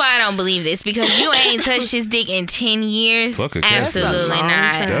 This is why I don't believe this, because you ain't touched his dick in 10 years. Fuck a catfish. Absolutely That's a long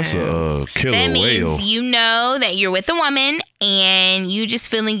not. time. That's a killer That whale. means you know that you're with a woman and you just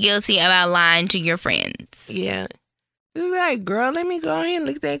feeling guilty about lying to your friends. Yeah. It's like, girl, let me go ahead and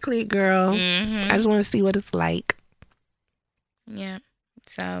look at that clip, girl. Mm-hmm. I just want to see what it's like. Yeah.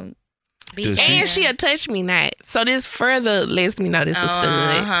 So, be Does careful. And she a touch me not. So this further lets me know this is a stud.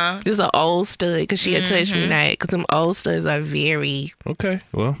 Uh-huh. This is an old stud because she a touch me not. Because them old studs are very... Okay.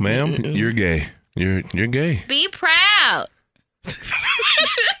 Well, ma'am, you're gay. You're gay. Be proud.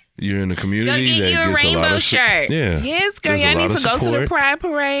 You're in a community Go get that you a gets a lot rainbow of shirt. Yeah. Yes, girl. There's a Y'all lot need of to go to the support. Pride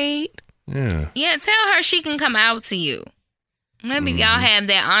Parade. Yeah. Yeah, tell her she can come out to you. Maybe y'all have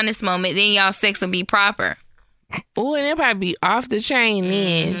that honest moment, then y'all sex will be proper. Oh, and it'll probably be off the chain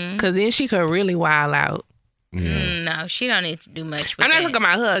then. Because then she could really wild out. Yeah. No, she don't need to do much with I'm not that. talking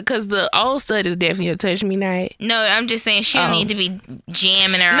about her because the old stud is definitely a touch me not. No, I'm just saying she don't Oh. need to be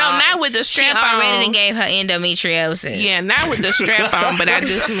jamming her No, all- not with the She strap already on. done gave her endometriosis. Yeah, not with the strap on, but I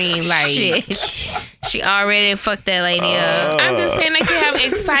just mean like... Shit. She already fucked that lady up. I'm just saying they can have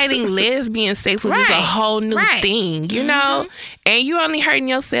exciting lesbian sex, which is a Right. whole new Right. thing, you know? And you only hurting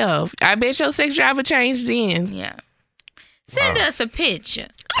yourself. I bet your sex drive will change then. Yeah. Send us a picture.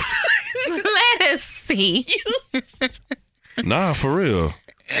 Let us see. Nah, for real.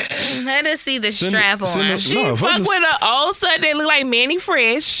 Let us see the Send- strap send on. us- She No, fuck fuck this- with an old stud that look like Manny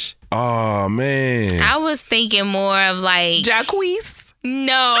Fresh. Oh man. I was thinking more of like, Jacquees.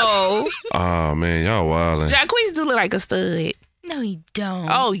 no. Oh man, y'all wildin'. Jacquees do look like a stud. No, you don't.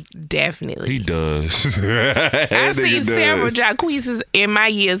 Oh, definitely. He does. I've seen several Jacquees in my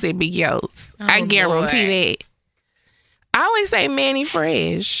years at Big Yo's. I Oh, guarantee boy. that. I always say Manny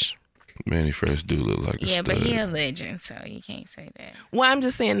Fresh. Manny Fresh do look like a Yeah, stud. but he a legend, so you can't say that. Well, I'm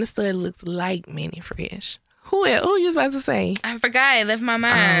just saying the stud looks like Manny Fresh. Who else? Who you was about to say? I forgot. It left my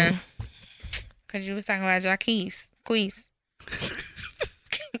mind. Because you was talking about Jaquez.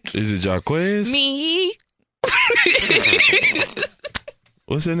 Is it Jaquez? Me.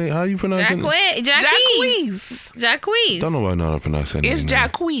 What's that name? How you pronounce it? Jaquez. Jaquez. Don't nobody know how to pronounce that name. It's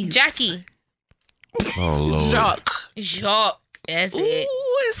Jaquez. Jackie. Oh, Lord. Jacques. That's it.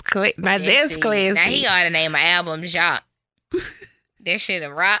 Ooh, it's now that's classy. Now he ought to name an album Jacques. That shit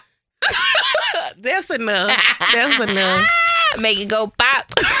a rock. That's enough. That's enough. Make it go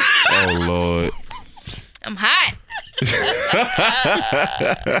pop. Oh, Lord. I'm hot.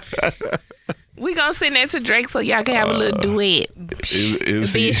 We gonna send that to Drake so y'all can have a little duet.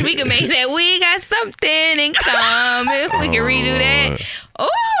 Bitch, we can make that. We got something in common. We can redo that.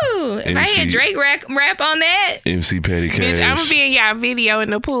 Ooh, if I hear Drake rap on that. MC Petty Cash. Bitch, I'm gonna be in y'all video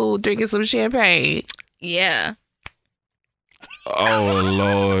in the pool drinking some champagne. Yeah. Oh,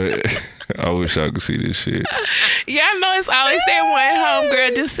 Lord. I wish I could see this shit. Y'all know it's always that one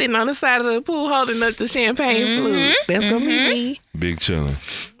homegirl just sitting on the side of the pool holding up the champagne flute. That's gonna be me. Big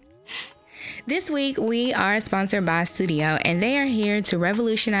chillin'. This week, we are sponsored by Studio, and they are here to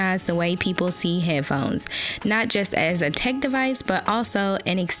revolutionize the way people see headphones, not just as a tech device, but also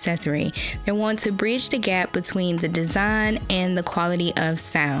an accessory. They want to bridge the gap between the design and the quality of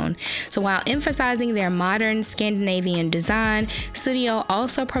sound. So while emphasizing their modern Scandinavian design, Studio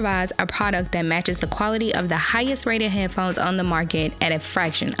also provides a product that matches the quality of the highest rated headphones on the market at a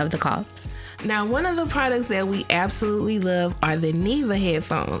fraction of the cost. Now, one of the products that we absolutely love are the Neva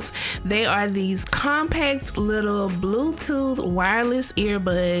headphones. They are these compact little Bluetooth wireless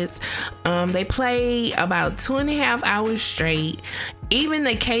earbuds. They play about 2.5 hours straight. Even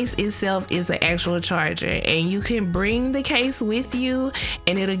the case itself is an actual charger, and you can bring the case with you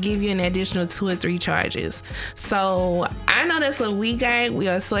and it'll give you an additional 2 or 3 charges. So I know that's what we got. We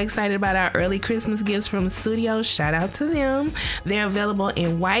are so excited about our early Christmas gifts from Studio. Shout out to them. They're available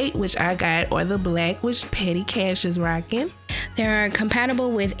in white, which I got, or the black, which Petty Cash is rocking. They're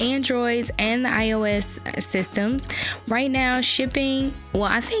compatible with Androids and the iOS systems. Right now, shipping, well,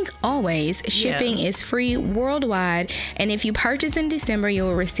 I think always, shipping is free worldwide. And if you purchase in December, you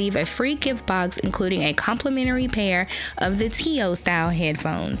will receive a free gift box, including a complimentary pair of the TO style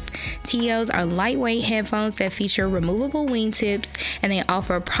headphones. TOs are lightweight headphones that feature removable wingtips, and they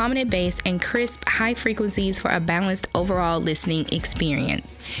offer prominent bass and crisp high frequencies for a balanced overall listening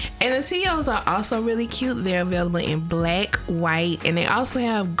experience. And the TOs are also really cute. They're available in black, white, and they also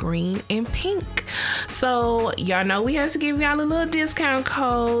have green and pink. So y'all know we have to give y'all a little discount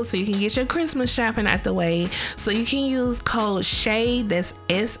code so you can get your Christmas shopping out the way. So you can use code SHADE, that's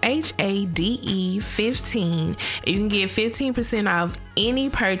SHADE 15. You can get 15% off any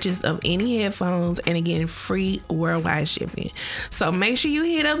purchase of any headphones, and again, free worldwide shipping. So make sure you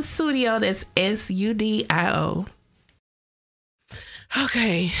hit up Studio, that's SUDIO.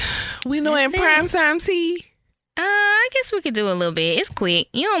 Okay, we doing primetime tea. I guess we could do a little bit. It's quick.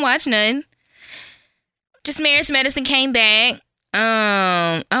 You don't watch nothing. Just Marriage Medicine came back. We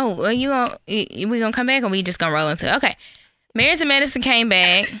gonna come back, or we just gonna roll into it? Okay. Marriage Medicine came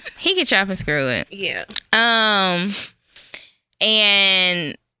back. He can chop and screw it. Yeah.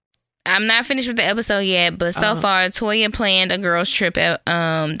 And I'm not finished with the episode yet, but so far Toya planned a girls trip. They're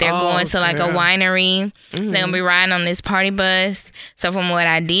going to like a winery. They're gonna be riding on this party bus. So from what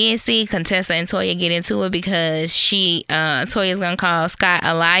I did see, Contessa and Toya get into it because Toya's gonna call Scott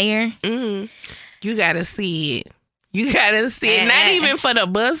a liar. You gotta see it. You gotta see it. Not even for the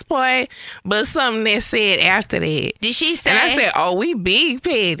bus part, but something that said after that. Did she say? And I said, "Oh, we big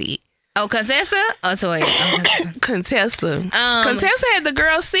petty." Oh, Contessa or Toya? Contessa. Contessa had the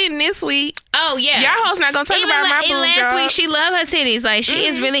girl sitting this week. Oh yeah. Y'all hoes not gonna talk about my boob last job. week, she loved her titties. Like she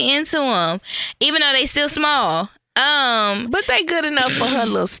is really into them, even though they still small. But they good enough for her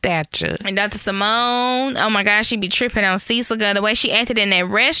little stature. And Dr. Simone, oh my gosh, she be tripping on Cecil girl, the way she acted in that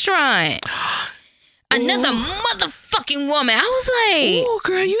restaurant. Another motherfucking woman. I was like, "Oh,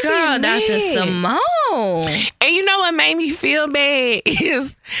 girl, you girl, Dr. Simone." And you know what made me feel bad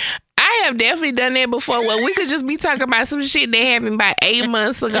is I have definitely done that before where we could just be talking about some shit that happened about 8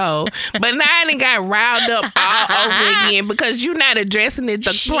 months ago. But now I done got riled up all over again because you're not addressing it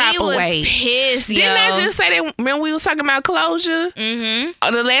the proper way. Pissed, Didn't I just say that when we was talking about closure?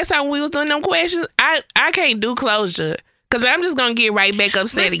 Or the last time we was doing them questions? I can't do closure because I'm just going to get right back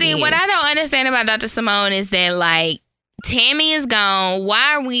upset again. again. What I don't understand about Dr. Simone is that, like, Tammy is gone.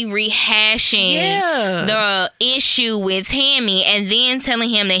 Why are we rehashing the issue with Tammy and then telling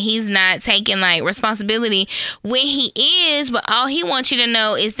him that he's not taking like responsibility when he is? But all he wants you to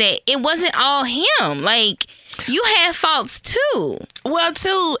know is that it wasn't all him. Like, you had faults too. Well,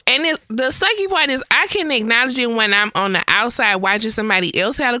 too, and the sucky part is I can acknowledge it when I'm on the outside watching somebody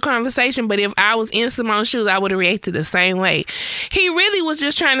else have a conversation, but if I was in Simone's shoes, I would have reacted the same way. He really was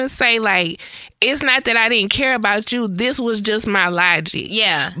just trying to say, like, it's not that I didn't care about you. This was just my logic.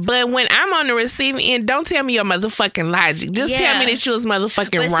 Yeah. But when I'm on the receiving end, don't tell me your motherfucking logic. Just tell me that you was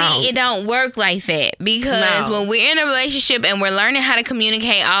motherfucking wrong. See, it don't work like that because when we're in a relationship and we're learning how to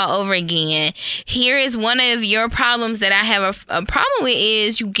communicate all over again, here is one of your problems that I have a problem with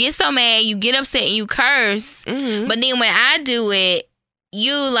is you get so mad, you get upset, and you curse. Mm-hmm. But then when I do it,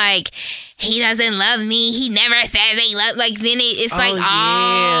 you like, he doesn't love me. He never says he loves. Like, then it's like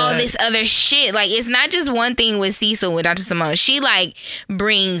all this other shit. Like, it's not just one thing with Cecil, with Dr. Simone. She like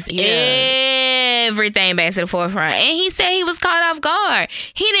brings everything back to the forefront. And he said he was caught off guard.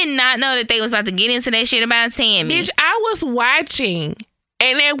 He did not know that they was about to get into that shit about Tammy. Bitch, I was watching,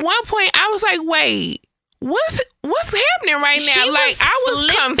 and at one point I was like, wait, what's happening right now? I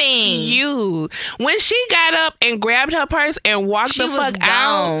was confused. When she got up and grabbed her purse and walked the fuck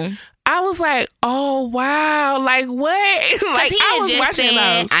out, I was like, oh wow, like what? Like, he I was just watching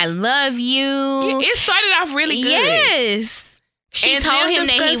said, those. I love you. It started off really good. Yes. She told him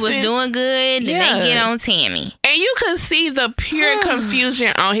that he was doing good, and they get on Tammy. And you could see the pure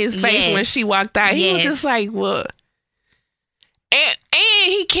confusion on his face when she walked out. He was just like, what?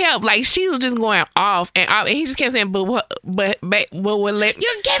 And he kept, like, she was just going off and he just kept saying, but what let me.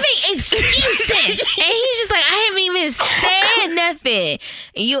 You're giving excuses. And he's just like, I haven't even said nothing.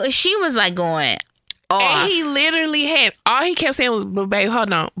 She was like going off. And he literally had, all he kept saying was, but babe,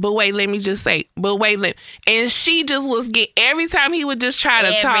 hold on. But wait, let me just say, and she just was every time he would just try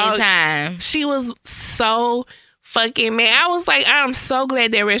to talk. Every time. She was so fucking man. I was like, I'm so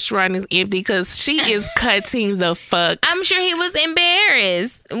glad that restaurant is empty because she is cutting the fuck. I'm sure he was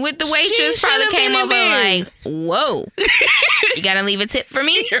embarrassed with the waitress. Probably came over like, whoa, you gotta leave a tip for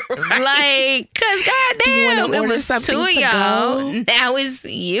me. Like, cause goddamn, it was 2 of y'all. Now it's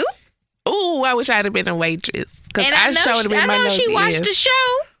you. Ooh, I wish I'd have been a waitress because I showed him in my nose. She watched the show.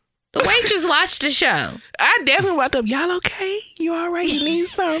 The waitress watched the show. I definitely walked up. Y'all okay? You all right? You need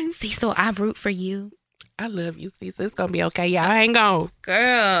something? Cecil, I root for you. I love you, Cecil. It's gonna be okay. Y'all hang on.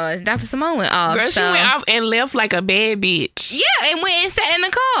 Girl, Dr. Simone went off. She went off and left like a bad bitch. Yeah, and went and sat in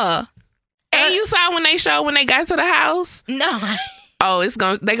the car. And you saw when they got to the house? No. Oh,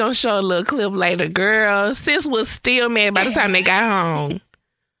 they gonna show a little clip later. Girl, sis was still mad by the time they got home.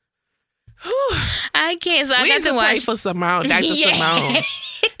 I can't. So I got to watch pray for Simone, Dr. Simone,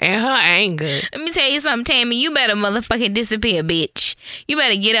 and her anger. Let me tell you something, Tammy. You better motherfucking disappear, bitch. You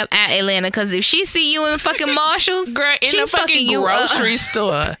better get up out Atlanta, because if she see you in fucking Marshalls, girl, in the fucking grocery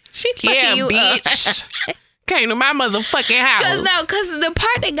store, she fucking you bitch. Came to my motherfucking house. Because the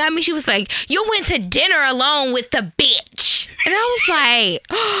part that got me, she was like, you went to dinner alone with the bitch. And I was like,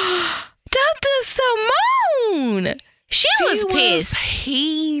 Dr. Simone. She was pissed.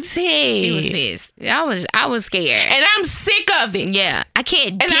 She was pissed. I was scared. And I'm sick of it. Yeah. I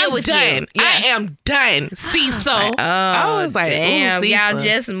can't deal with done. you. Yeah. I am done. Cecil. I was like, damn, y'all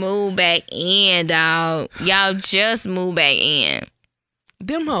just moved back in, dog. Y'all just moved back in.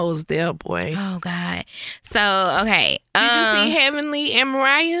 Them hoes there, boy. Oh, God. So, okay. Did you see Heavenly and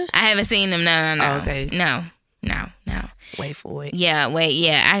Mariah? I haven't seen them. No. Oh, okay. No. Wait for it. Yeah, wait.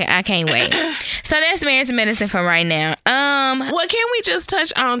 Yeah, I can't wait. So that's Married to Medicine for right now. Well, can we just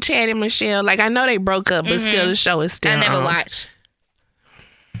touch on Chad and Michelle? Like, I know they broke up, but still the show is still I never on. watched.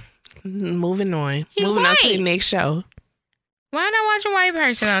 Moving on. Moving on to the next show. Why not watch a white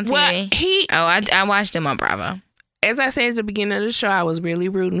person on TV? Well, I watched them on Bravo. As I said at the beginning of the show, I was really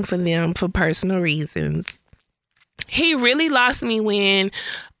rooting for them for personal reasons. He really lost me when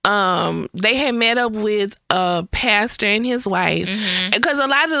they had met up with a pastor and his wife, because a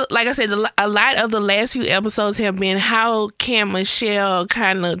lot of the last few episodes have been how can Michelle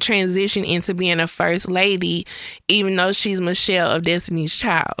kind of transition into being a first lady, even though she's Michelle of Destiny's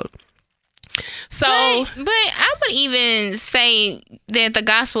Child. So, but I would even say that the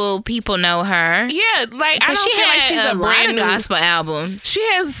gospel people know her. Yeah, like I don't feel like she's a brand new gospel albums. She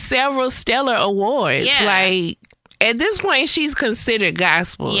has several stellar awards. Yeah. Like, at this point, she's considered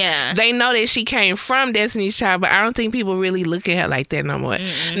gospel. Yeah. They know that she came from Destiny's Child, but I don't think people really look at her like that no more.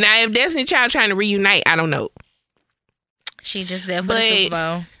 Now, if Destiny's Child trying to reunite, I don't know. She just there for the Super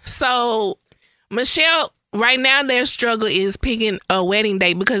Bowl. So, Michelle right now their struggle is picking a wedding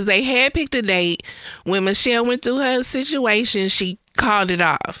date because they had picked a date. When Michelle went through her situation, she called it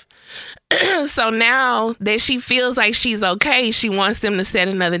off. So now that she feels like she's okay, she wants them to set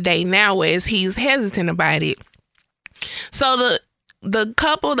another date now, whereas he's hesitant about it. So the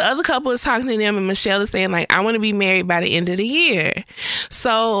other couple is talking to them, and Michelle is saying, like, I want to be married by the end of the year.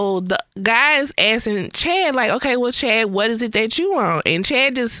 So the guy is asking Chad, like, okay, well, Chad, what is it that you want? And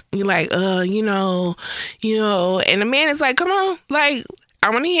Chad just, like, you know. And the man is like, come on, like, I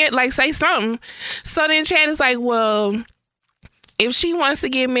want to hear, like, say something. So then Chad is like, well, if she wants to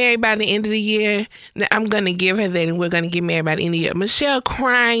get married by the end of the year, then I'm going to give her that and we're going to get married by the end of the year. Michelle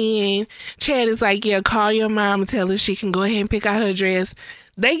crying. Chad is like, yeah, call your mom and tell her she can go ahead and pick out her dress.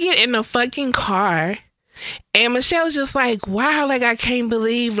 They get in the fucking car. And Michelle's just like, wow, like, I can't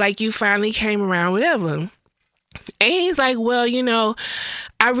believe, like, you finally came around, whatever. And he's like, well,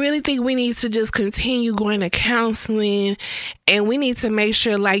 I really think we need to just continue going to counseling. And we need to make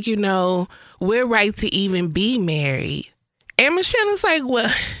sure, like, we're right to even be married. And Michelle is like,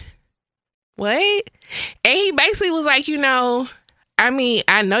 what? And he basically was like, I mean,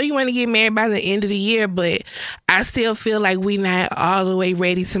 I know you want to get married by the end of the year, but I still feel like we're not all the way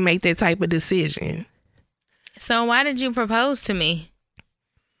ready to make that type of decision. So why did you propose to me?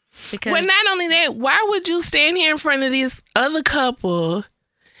 Because well, not only that, why would you stand here in front of this other couple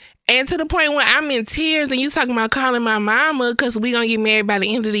and to the point where I'm in tears and you talking about calling my mama because we going to get married by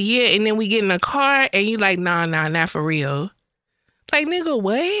the end of the year, and then we get in a car and you like, nah, not for real. Like, nigga,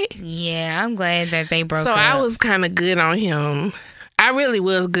 what? Yeah, I'm glad that they broke up. So I was kind of good on him. I really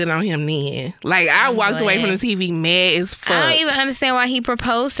was good on him then. Like, I walked away from the TV mad as fuck. I don't even understand why he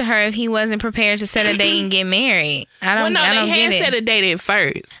proposed to her if he wasn't prepared to set a date and get married. I don't had set a date at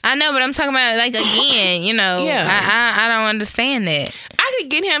first. I know, but I'm talking about, like, again, Yeah. I don't understand that. I could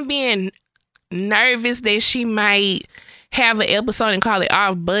get him being nervous that she might have an episode and call it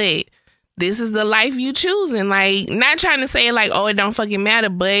off, but this is the life you choosing. Like, not trying to say, like, oh, it don't fucking matter,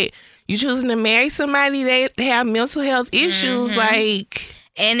 but you choosing to marry somebody that have mental health issues, like.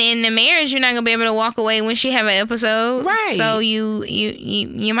 And in the marriage, you're not gonna be able to walk away when she have an episode, right? So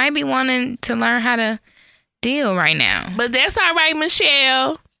you might be wanting to learn how to deal right now. But that's all right,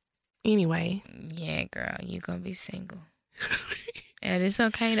 Michelle. Anyway, yeah, girl, you gonna be single. And it's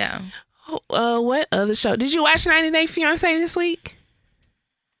okay though. What other show did you watch? 90 Day Fiance this week?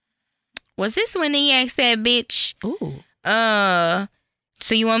 Was this when he asked that bitch? Ooh.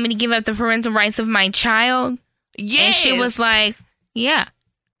 So you want me to give up the parental rights of my child? Yes. And she was like, yeah.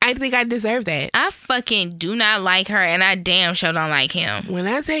 I think I deserve that. I fucking do not like her, and I damn sure don't like him. When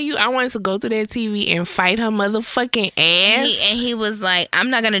I tell you I wanted to go through that TV and fight her motherfucking ass. He was like, I'm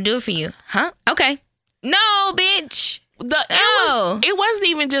not going to do it for you. Huh? Okay. No, bitch. It wasn't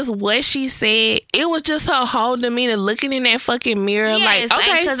even just what she said. It was just her whole demeanor, looking in that fucking mirror. Yes, like,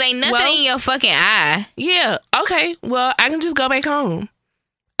 okay, because ain't nothing in your fucking eye. Yeah, okay. Well, I can just go back home.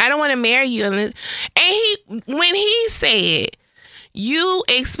 I don't want to marry you. And when he said, you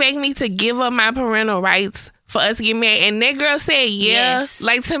expect me to give up my parental rights for us to get married, and that girl said, yeah. Yes.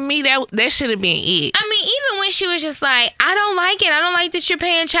 Like, to me, that should have been it. I mean, even when she was just like, I don't like it. I don't like that you're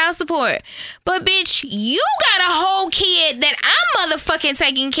paying child support. But, bitch, you got a whole kid that I'm motherfucking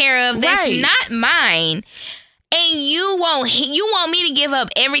taking care of that's not mine. And you want me to give up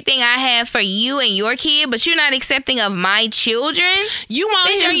everything I have for you and your kid, but you're not accepting of my children? You want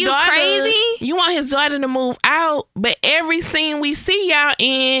bitch, his daughter, crazy? You want his daughter to move out, but every scene we see y'all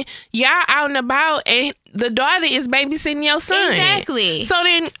in, y'all out and about, and the daughter is babysitting your son. Exactly. So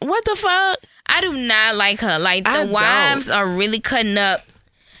then, what the fuck? I do not like her. Like, the wives are really cutting up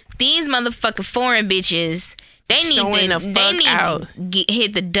these motherfucking foreign bitches. They need to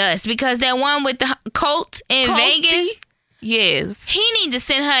hit the dust, because that one with the Colt in Vegas, yes, he need to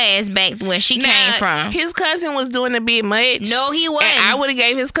send her ass back where she came from. His cousin was doing a bit much. No, he wasn't. And I would have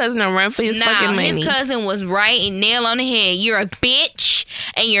gave his cousin a run for his fucking money. His cousin was right and nail on the head. You're a bitch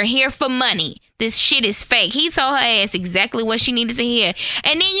and you're here for money. This shit is fake. He told her ass exactly what she needed to hear.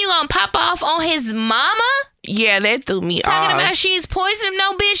 And then you gonna pop off on his mama? Yeah, that threw me off. Talking about she's poison.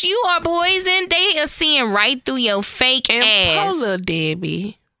 No, bitch, you are poison. They are seeing right through your fake ass. Poor little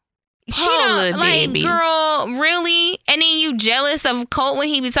Debbie. She don't, like, Debbie. Girl, really? And then you jealous of Colt when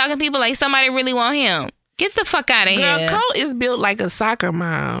he be talking to people like somebody really want him. Get the fuck out of here. Girl, Colt is built like a soccer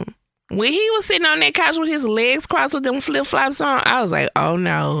mom. When he was sitting on that couch with his legs crossed with them flip-flops on, I was like, oh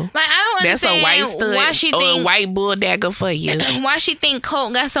no. Like, I don't understand. That's a white stud why she a white bull dagger for you. Why she think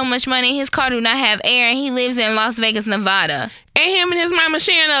Colt got so much money? His car do not have air, and he lives in Las Vegas, Nevada. And him and his mama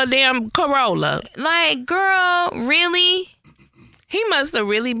sharing a damn Corolla. Like, girl, really? He must have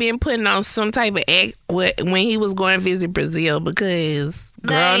really been putting on some type of act when he was going to visit Brazil because,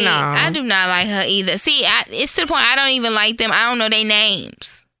 girl, Like, no. I do not like her either. See, it's to the point I don't even like them. I don't know their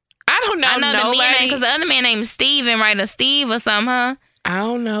names. I don't know I know nobody. the man name because the other man named Steven, right? Or Steve or something, huh? I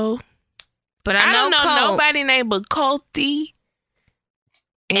don't know. But I don't know Colt. nobody named but Colty.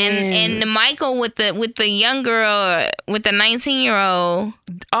 And the Michael with the young girl with the 19-year-old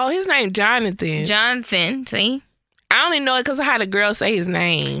oh, his name Jonathan. Jonathan. See, I only know it because of how the girl say his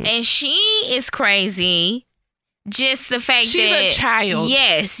name. and she is crazy. Just the fact She's that a child.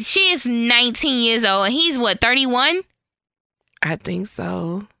 Yes, she is 19 years old, and he's what 31 I think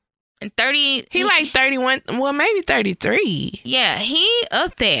so. and 30. He like 31. Well, maybe 33. Yeah, he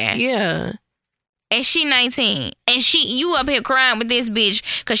up there. Yeah. And she 19. And you up here crying with this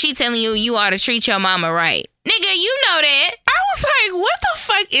bitch because she telling you ought to treat your mama right. Nigga, you know that. I was like, what the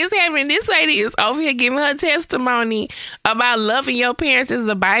fuck is happening? This lady is over here giving her testimony about loving your parents as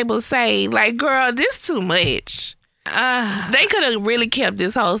the Bible say. Like, girl, this too much. They could have really kept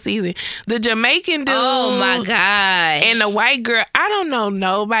this whole season. The Jamaican dude. Oh my God. And the white girl, I don't know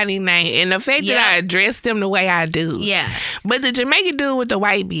nobody's name. And the fact that I addressed them the way I do. Yeah. But the Jamaican dude with the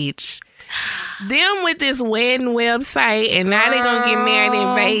white bitch. Them with this wedding website, and now they gonna get married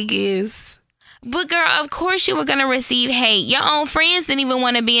in Vegas. But girl, of course you were gonna receive hate. Your own friends didn't even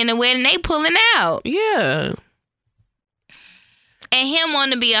want to be in the wedding. They pulling out. Yeah. And him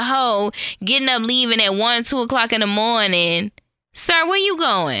wanting to be a hoe, getting up, leaving at 1, 2 o'clock in the morning. Sir, where you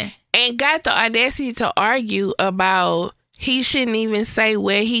going? And got the audacity to argue about he shouldn't even say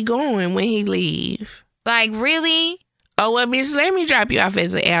where he going when he leave. Like, really? Oh, well, bitch, let me drop you off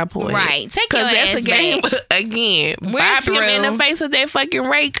at the airport. Right. Take your that's ass a game back. again. We're Bop him in through. the face with that fucking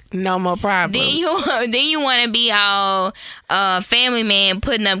rake. No more problem. Then you want to be all family man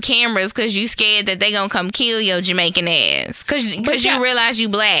putting up cameras because you scared that they gonna come kill your Jamaican ass because you realize you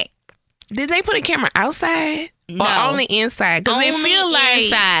black. Did they put a camera outside? No. Or only inside? Because it Only feel like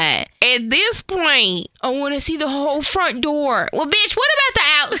inside. at this point, I want to see the whole front door. Well, bitch, what about the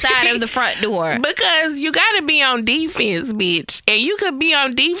outside of the front door? because you got to be on defense, bitch. And you could be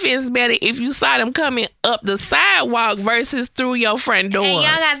on defense better if you saw them coming up the sidewalk versus through your front door. And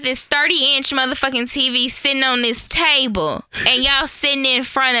y'all got this 30-inch motherfucking TV sitting on this table, and y'all sitting in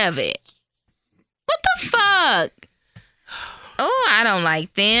front of it. What the fuck? Oh, I don't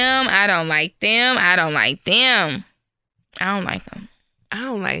like them. I don't like them. I don't like them. I don't like them. I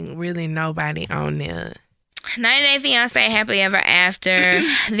don't like really nobody on there. 90 Day Fiance, Happily Ever After.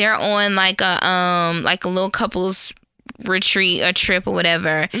 They're on like a little couples retreat, a trip or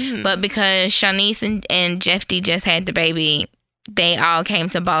whatever. Mm-hmm. But because Shanice and Jeff D just had the baby, they all came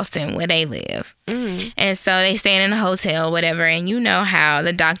to Boston where they live. Mm-hmm. And so they staying in a hotel, whatever. And you know how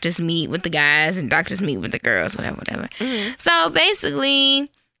the doctors meet with the guys and doctors meet with the girls, whatever. Mm-hmm. So basically,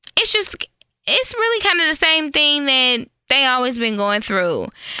 it's really kind of the same thing that they always been going through.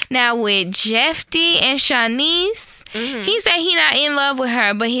 Now with Jeff D and Shanice, he said he not in love with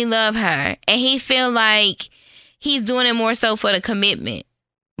her, but he love her. And he feel like he's doing it more so for the commitment.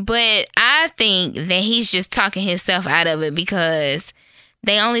 But I think that he's just talking himself out of it because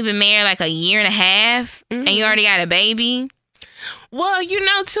they only been married like a year and a half and you already got a baby. Well, you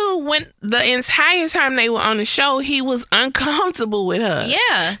know, too, when the entire time they were on the show, he was uncomfortable with her.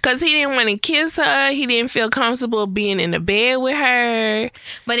 Yeah. Because he didn't want to kiss her. He didn't feel comfortable being in the bed with her.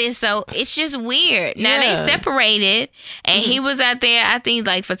 But it's just weird. Now Yeah. they separated and he was out there, I think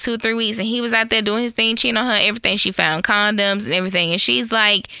like for 2-3 weeks, and he was out there doing his thing, cheating on her, everything. She found condoms and everything. And she's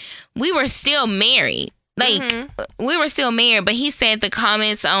like, we were still married. Like, we were still married, but he said the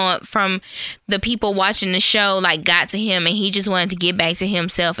comments from the people watching the show, like, got to him, and he just wanted to get back to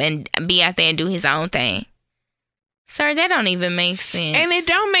himself and be out there and do his own thing. Sir, that don't even make sense. And it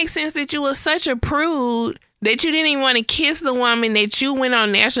don't make sense that you were such a prude that you didn't even want to kiss the woman that you went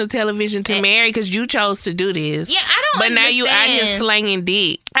on national television to marry because you chose to do this. Yeah, I don't But now you out here understand. slanging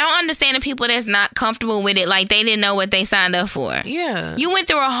dick. I don't understand the people that's not comfortable with it. Like, they didn't know what they signed up for. Yeah. You went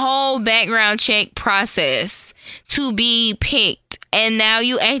through a whole background check process to be picked, and now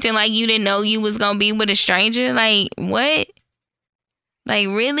you acting like you didn't know you was gonna be with a stranger. Like, what? Like,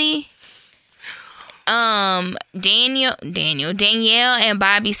 really? Danielle and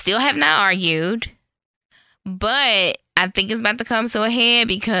Bobby still have not argued, but I think it's about to come to a head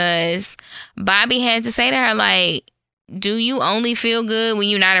because Bobby had to say to her, like, do you only feel good when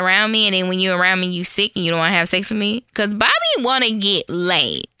you're not around me, and then when you're around me you sick and you don't want to have sex with me? Because Bobby want to get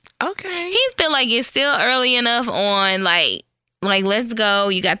laid. Okay. He feel like it's still early enough on, like let's go,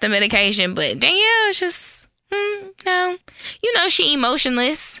 you got the medication, but Danielle is just No. You know she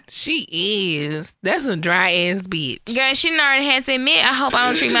emotionless. She is. That's a dry ass bitch. Girl, she already had to admit, I hope I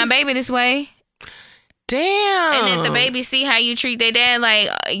don't treat my baby this way. Damn. And then the baby see how you treat their dad. Like,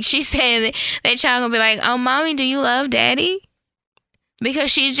 she said that child gonna be like, oh, mommy, do you love daddy?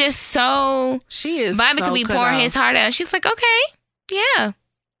 Because she's just so... She is Bobby so could be cut pouring off. his heart out. She's like, okay, yeah.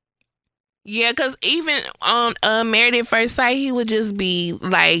 Yeah, because even on Married at First Sight, he would just be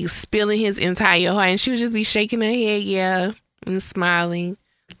like spilling his entire heart, and she would just be shaking her head, yeah, and smiling,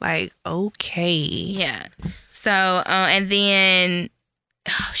 like, okay. Yeah. So, and then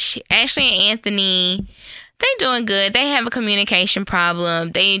Ashley and Anthony, they doing good. They have a communication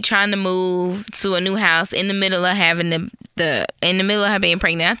problem. They trying to move to a new house in the middle of having in the middle of her being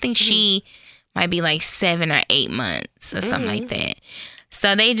pregnant. I think she might be like 7 or 8 months or something like that.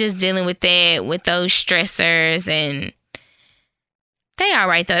 So they just dealing with that, with those stressors, and they all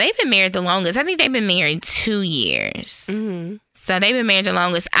right though. They've been married the longest. I think they've been married 2 years. Mm-hmm. So they've been married the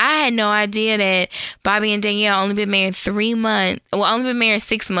longest. I had no idea that Bobby and Danielle only been married 3 months. Well, only been married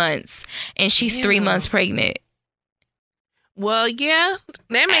 6 months, and she's 3 months pregnant. Well, yeah,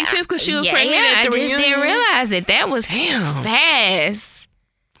 that makes sense because she was pregnant at the reunion. I just didn't realize it. That was Damn. fast.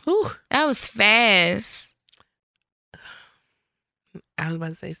 Ooh. That was fast. I was about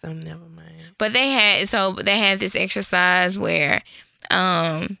to say something. Never mind. But they had this exercise where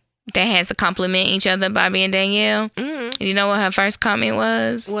they had to compliment each other, Bobby and Danielle. Mm-hmm. You know what her first comment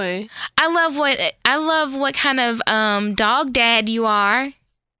was? What? I love what kind of dog dad you are.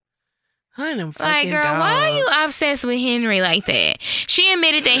 Like, girl, why are you obsessed with Henry like that? She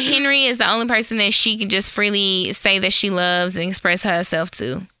admitted that Henry is the only person that she can just freely say that she loves and express herself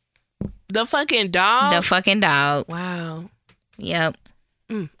to. The fucking dog? The fucking dog. Wow. Yep.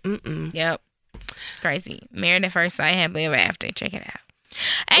 Mm-mm. Yep. Crazy. Married at First Sight, Happily Ever After. Check it out.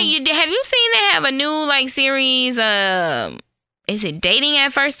 Hey, have you seen they have a new like series? Is it Dating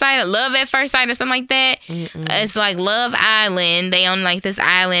at First Sight or Love at First Sight or something like that? It's like Love Island. They on like this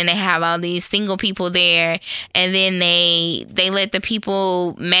island. They have all these single people there, and then they let the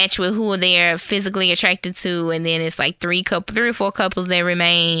people match with who they're physically attracted to, and then it's like 3 or 4 couples that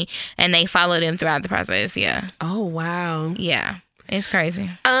remain, and they follow them throughout the process. Yeah. Oh, wow. Yeah. It's crazy.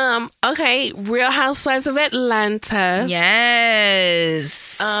 Okay, Real Housewives of Atlanta.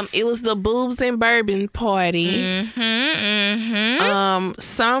 Yes. It was the Boobs and Bourbon party. Some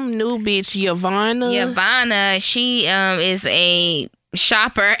new bitch, Yavanna, she is a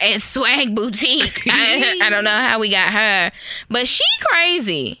shopper at Swag Boutique. I don't know how we got her, but she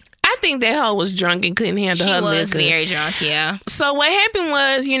crazy. I think that hoe was drunk and couldn't handle her liquor. She was very drunk, yeah. So what happened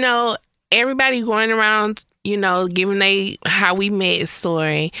was, everybody going around, giving they how we met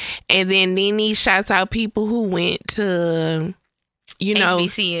story, and then Nene shouts out people who went to,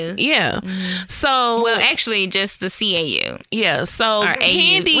 HBCUs. Yeah. So well, actually, just the CAU. Yeah. So or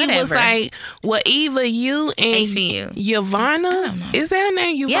Candy AU, was like, "Well, Eva, you and ACU. Yavanna, is that her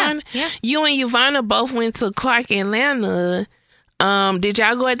name? Yavanna? Yeah. You and Yavanna both went to Clark Atlanta. Did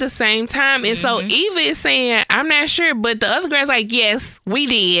y'all go at the same time?" And so Eva is saying, "I'm not sure," but the other girl's like, "Yes, we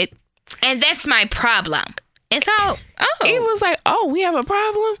did." And that's my problem. And so, Eva was like, "Oh, we have a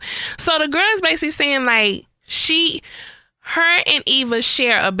problem." So the girl's basically saying like her and Eva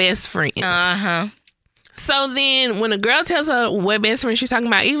share a best friend. So then when a girl tells her what best friend she's talking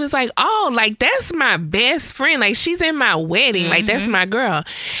about, Eva's like, "Oh, like that's my best friend. Like she's in my wedding. Like that's my girl."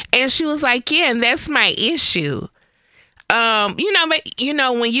 And she was like, "Yeah, and that's my issue." But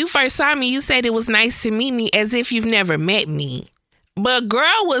when you first saw me, you said it was nice to meet me as if you've never met me. But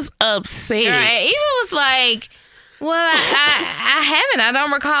girl was upset. Right. Eva was like, "Well, I haven't. I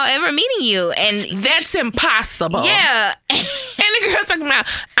don't recall ever meeting you." And that's impossible. Yeah. And the girl talking about,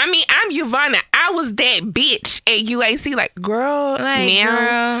 I'm Yavanna. I was that bitch at UAC. Like, girl,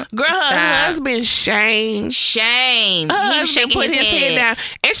 her husband Shane. He was shaking his head down.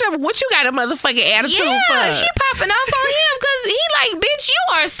 And she, what you got a motherfucking attitude for? Yeah, she popping off on him because he like, bitch, you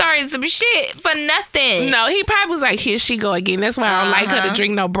are starting some shit for nothing. No, he probably was like, here she go again. That's why I don't like her to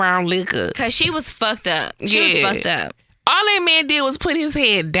drink no brown liquor. Because she was fucked up. She was fucked up. All that man did was put his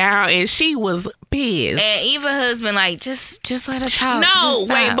head down, and she was pissed. And Eva's husband, like, just let her talk. No,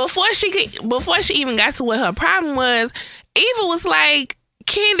 wait. Before she even got to what her problem was, Eva was like,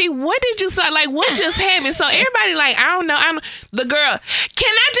 "Candy, what did you say? Like, what just happened?" So everybody like, I don't know. The girl,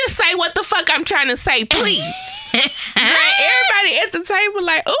 can I just say what the fuck I'm trying to say, please? Everybody at the table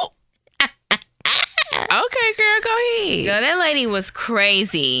like, oh. Okay, girl, go ahead. Girl, that lady was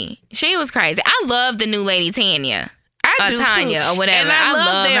crazy. She was crazy. I love the new lady, Tanya. I do Tanya too. or whatever. And I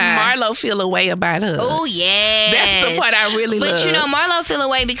love her. that Marlo feel a way about her. Oh yeah, That's the part I really love. But you know, Marlo feel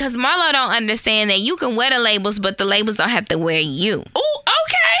away because Marlo don't understand that you can wear the labels, but the labels don't have to wear you. Ooh,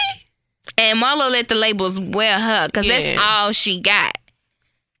 okay. And Marlo let the labels wear her because that's all she got.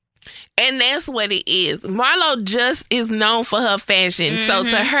 And that's what it is. Marlo just is known for her fashion. So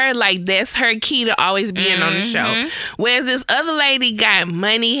to her, like, that's her key to always being on the show. Whereas this other lady got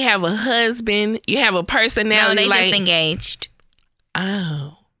money, have a husband, you have a personality. No, they just engaged.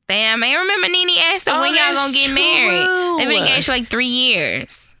 Oh. Damn, I remember Nene asked her when y'all gonna get married. true. They've been engaged for like 3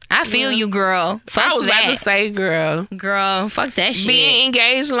 years. I feel you, girl. Fuck I was that. about to say, girl. Girl, fuck that shit. Being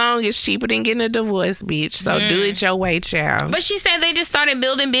engaged long is cheaper than getting a divorce, bitch. So do it your way, child. But she said they just started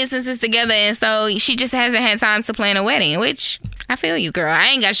building businesses together, and so she just hasn't had time to plan a wedding, which I feel you, girl. I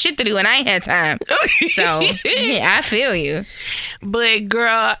ain't got shit to do, and I ain't had time. So, yeah, I feel you. But,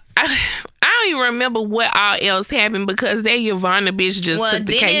 girl, I don't even remember what all else happened because that Yvonne bitch just took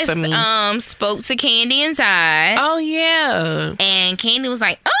the cake for me. Spoke to Candy and Ty. Oh, yeah. And Candy was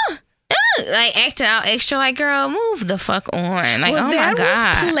like, like acting out extra, like, girl, move the fuck on. Like, well, oh my that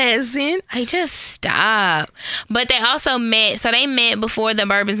God. was pleasant. Like, just stop. But they also met, so they met before the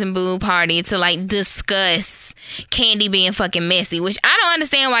Bourbons and Boo party to like discuss Candy being fucking messy, which I don't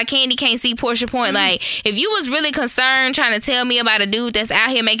understand why Candy can't see Portia point. Like, if you was really concerned trying to tell me about a dude that's out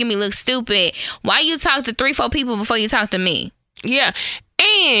here making me look stupid, why you talk to 3-4 people before you talk to me? Yeah.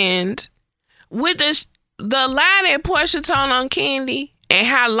 And with the lie that Portia told on Candy and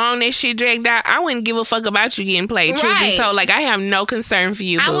how long that shit dragged out, I wouldn't give a fuck about you getting played. Truth be told, like, I have no concern for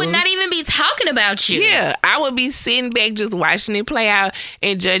you, boo. I would not even be talking about you. Yeah, I would be sitting back just watching it play out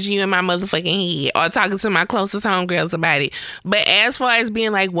and judging you in my motherfucking head or talking to my closest homegirls about it. But as far as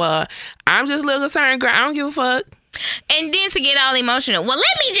being like, well, I'm just a little concerned, girl, I don't give a fuck. And then to get all emotional, well,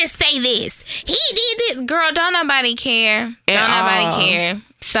 let me just say this. He did this. Girl, don't nobody care. Don't nobody care.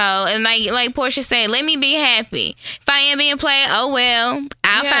 So, and like Portia said, let me be happy. If I am being played, oh well,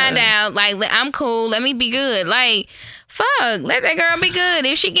 I'll find out. Like, I'm cool. Let me be good. Like, fuck, let that girl be good.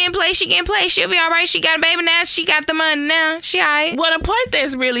 If she getting played, she getting played. She'll be all right. She got a baby now. She got the money now. She all right. Well, the part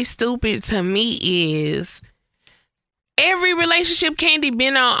that's really stupid to me is every relationship Candy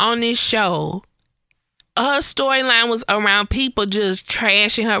been on this show, her storyline was around people just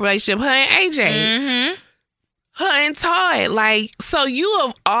trashing her relationship. Her and AJ. Her and Todd. Like, so you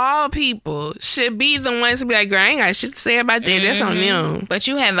of all people should be the ones to be like, girl, I ain't got shit to say about that. That's on them. But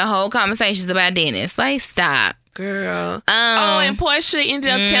you having whole conversations about Dennis. Like, stop. Girl. And Portia ended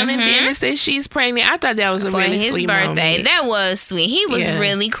up telling Dennis that she's pregnant. I thought that was a really sweet birthday. moment. That was sweet. He was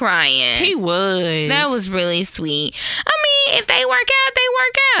really crying. He was. That was really sweet. I mean, if they work out, they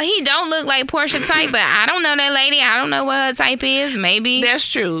work out. He don't look like Portia type, but I don't know that lady. I don't know what her type is. Maybe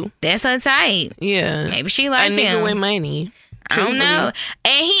that's true. That's her type. Yeah. Maybe she like a him. nigga with money. I don't know.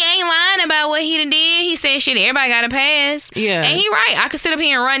 And he ain't lying about what he done did. He said, shit, everybody got a pass. Yeah. And he right. I could sit up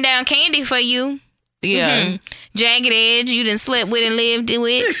here and run down Candy for you. Yeah. Jagged Edge, you done slept with and lived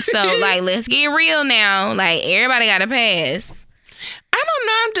with. So, like, let's get real now. Like, everybody got a pass. I don't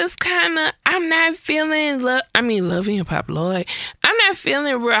know. I'm just kind of, I'm not feeling, Love and Hip Hop Lloyd. I'm not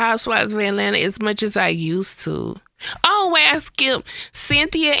feeling Real Housewives of Atlanta as much as I used to. Oh, wait, I skipped.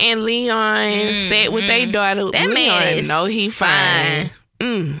 Cynthia and Leon sat with their daughter. That Leon, man is know he fine.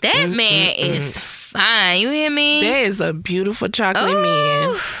 That man is fine. You hear me? That is a beautiful chocolate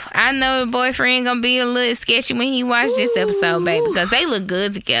man. I know the boyfriend gonna be a little sketchy when he watch this episode, baby, because they look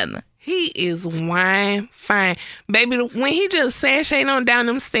good together. He is wine fine. Baby, when he just sashaying on down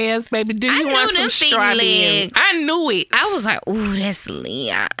them stairs, baby, do you want some strawberries? I knew it. I was like, ooh, that's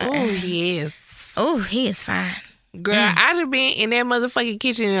Leon. Oh, yes. Oh, he is fine. Girl, I'd have been in that motherfucking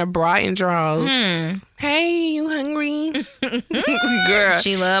kitchen in a bra and drawers. Hey, you hungry? Girl.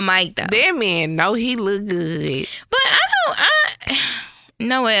 She love Mike, though. That man know he look good. But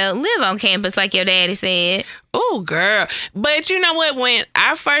Noel, live on campus like your daddy said. Oh, girl. But you know what? When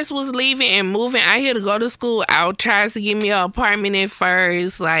I first was leaving and moving out here to go to school, I tried to get me an apartment at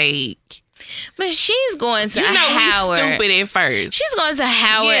first. Like, but she's going to Howard. Stupid at first. She's going to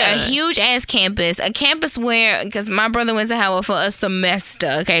Howard, a huge ass campus, a campus where, because my brother went to Howard for a semester.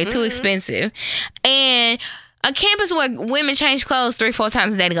 Okay, too expensive, and a campus where women change clothes 3-4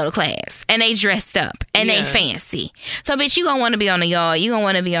 times a day to go to class, and they dressed up and they fancy. So, bitch, you gonna want to be on the yard. You gonna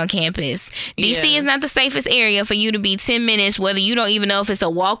want to be on campus. DC is not the safest area for you to be 10 minutes, whether you don't even know if it's a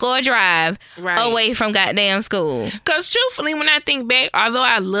walk or a drive, away from goddamn school. Because truthfully, when I think back, although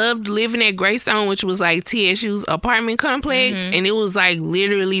I loved living at Greystone, which was like TSU's apartment complex, and it was like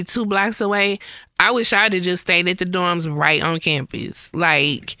literally 2 blocks away, I wish I'd have just stayed at the dorms right on campus.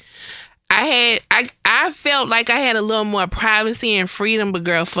 Like, I felt like I had a little more privacy and freedom, but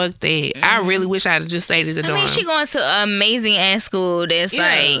girl, fuck that. I really wish I'd have just stayed at the dorm. I mean, she going to an amazing ass school that's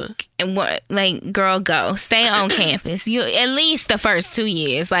like, girl, go. Stay on campus. You at least the first 2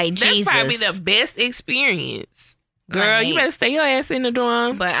 years. Like, that's Jesus. probably the best experience. Girl, Right. you better stay your ass in the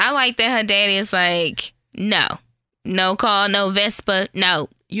dorm. But I like that her daddy is like, no call, no Vespa, no.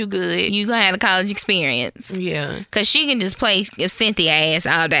 You good. You gonna have a college experience. Yeah. Cause she can just play Cynthia ass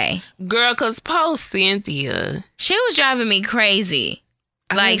all day. Girl, cause post Cynthia. She was driving me crazy.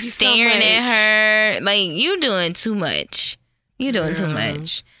 I Like love you so staring much. at her. Like, you doing too much. You doing too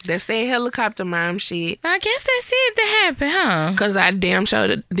much. That's that helicopter mom shit. I guess that's it that happened, huh? Cause I damn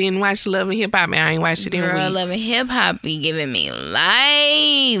sure didn't watch Love and Hip Hop, and I ain't watched it in Girl, weeks. Love and Hip Hop be giving me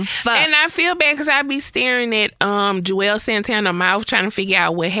life. And I feel bad because I be staring at Joel Santana mouth trying to figure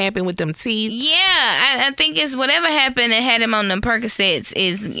out what happened with them teeth. Yeah, I think it's whatever happened that had him on them Percocets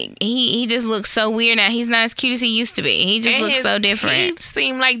is he just looks so weird now. He's not as cute as he used to be. He just And looks his so different. teeth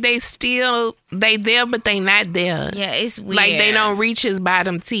seem like they there, but they not there. Yeah, it's weird. Like they don't reach his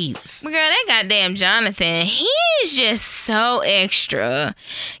bottom teeth. Girl, that goddamn Jonathan, he is just so extra.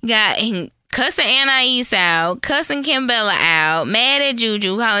 Got him cussing Anais out, cussing Kimbella out, mad at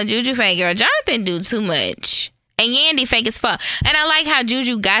Juju, calling Juju fake. Girl, Jonathan do too much. And Yandy fake as fuck. And I like how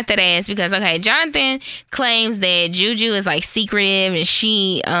Juju got that ass because, okay, Jonathan claims that Juju is like secretive and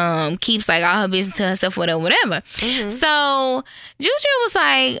she keeps like all her business to herself, whatever. So Juju was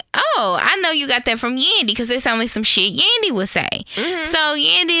like, oh, I know you got that from Yandy because it sounds like some shit Yandy would say. So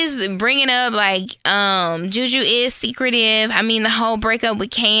Yandy's bringing up like Juju is secretive. I mean, the whole breakup with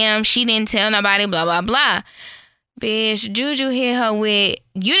Cam, she didn't tell nobody, blah, blah, blah. Bitch, Juju hit her with,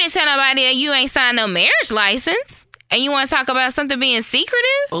 you didn't tell nobody that you ain't signed no marriage license. And you want to talk about something being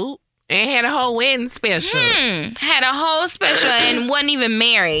secretive? Ooh, and had a whole wedding special. Had a whole special and wasn't even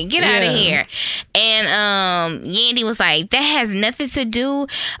married. Get out of here. And Yandy was like, that has nothing to do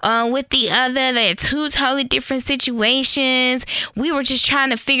with the other. They're two totally different situations. We were just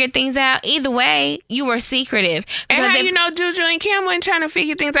trying to figure things out. Either way, you were secretive. And Because how if- you know Juju and Cam weren't trying to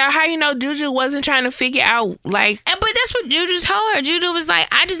figure things out? How you know Juju wasn't trying to figure out, like... But that's what Juju told her. Juju was like,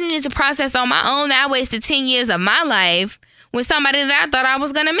 I just needed to process on my own. I wasted 10 years of my life with somebody that I thought I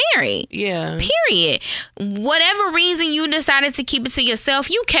was going to marry. Yeah. Period. Whatever reason you decided to keep it to yourself,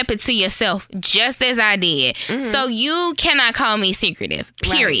 you kept it to yourself just as I did. So you cannot call me secretive.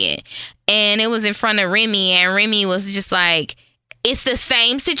 Period. And it was in front of Remy, and Remy was just like, it's the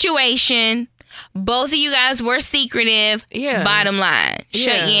same situation. Both of you guys were secretive. Yeah. Bottom line.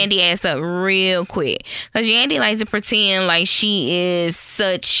 Shut Yeah. Yandy ass up real quick. Because Yandy likes to pretend like she is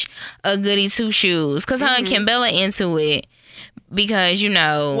such a goody two shoes. Because her and Kimbella into it. Because, you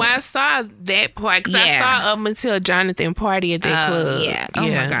know. Well, I saw that part because I Yeah. saw up until Jonathan party at that club. Yeah. Oh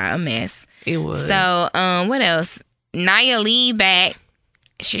my God, a mess. It was. So, what else? Nia Lee back.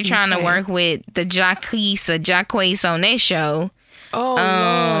 She trying to Okay. work with the Jacquees on that show. oh,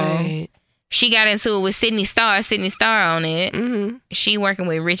 Lord. She got into it with Sydney Star on it. Mm-hmm. She working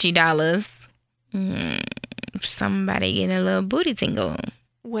with Richie Dollars. Somebody getting a little booty tingle.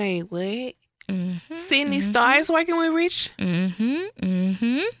 Wait, what? Mm-hmm. Sydney Star is working with Rich?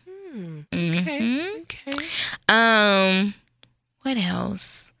 Okay. Okay. What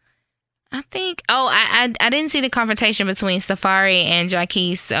else? I think. Oh, I didn't see the confrontation between Safari and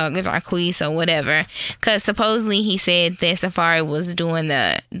Jacquees or whatever, because supposedly he said that Safari was doing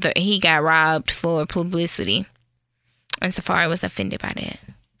the he got robbed for publicity, and Safari was offended by that.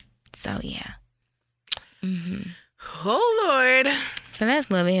 So yeah. Oh, Lord. So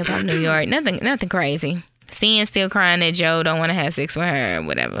that's Love and Hip Hop New York. Nothing crazy. Cian still crying that Joe don't want to have sex with her or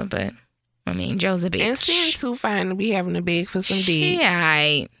whatever, but I mean Joe's a bitch. And Sin too fine to be having to beg for some dick.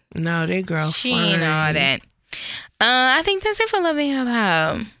 Yeah, No, that girl she fine. ain't all that. I think that's it for Love and Hip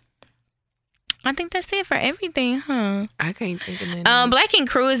Hop. I think that's it for everything, huh? I can't think of nothing. Black and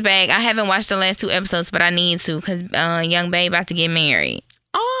Crew is back. I haven't watched the last 2 episodes, but I need to because Young Bae about to get married.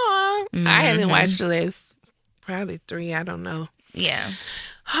 Oh, I haven't watched the last probably 3. I don't know. Yeah.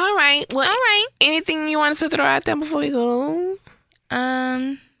 All right. Well, All right. anything you want us to throw out there before we go?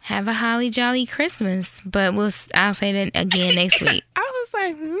 Have a holly jolly Christmas, but I'll say that again next week. I was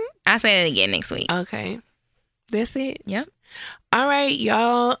like, I'll say that again next week. Okay. That's it. Yep. All right,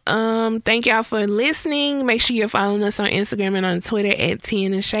 y'all. Thank y'all for listening. Make sure you're following us on Instagram and on Twitter at Tea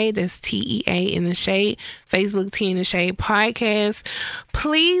in the Shade. That's TEA in the Shade. Facebook, Tea in the Shade Podcast.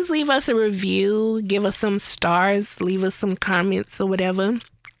 Please leave us a review. Give us some stars. Leave us some comments or whatever.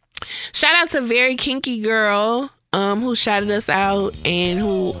 Shout out to Very Kinky Girl. who shouted us out and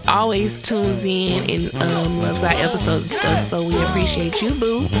who always tunes in and loves our episodes and stuff. So we appreciate you,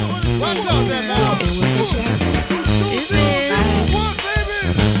 boo. What's up, that now? And we'll catch you guys next time. This is What,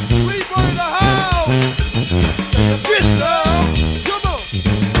 baby? Sleep in the house. Yes, sir.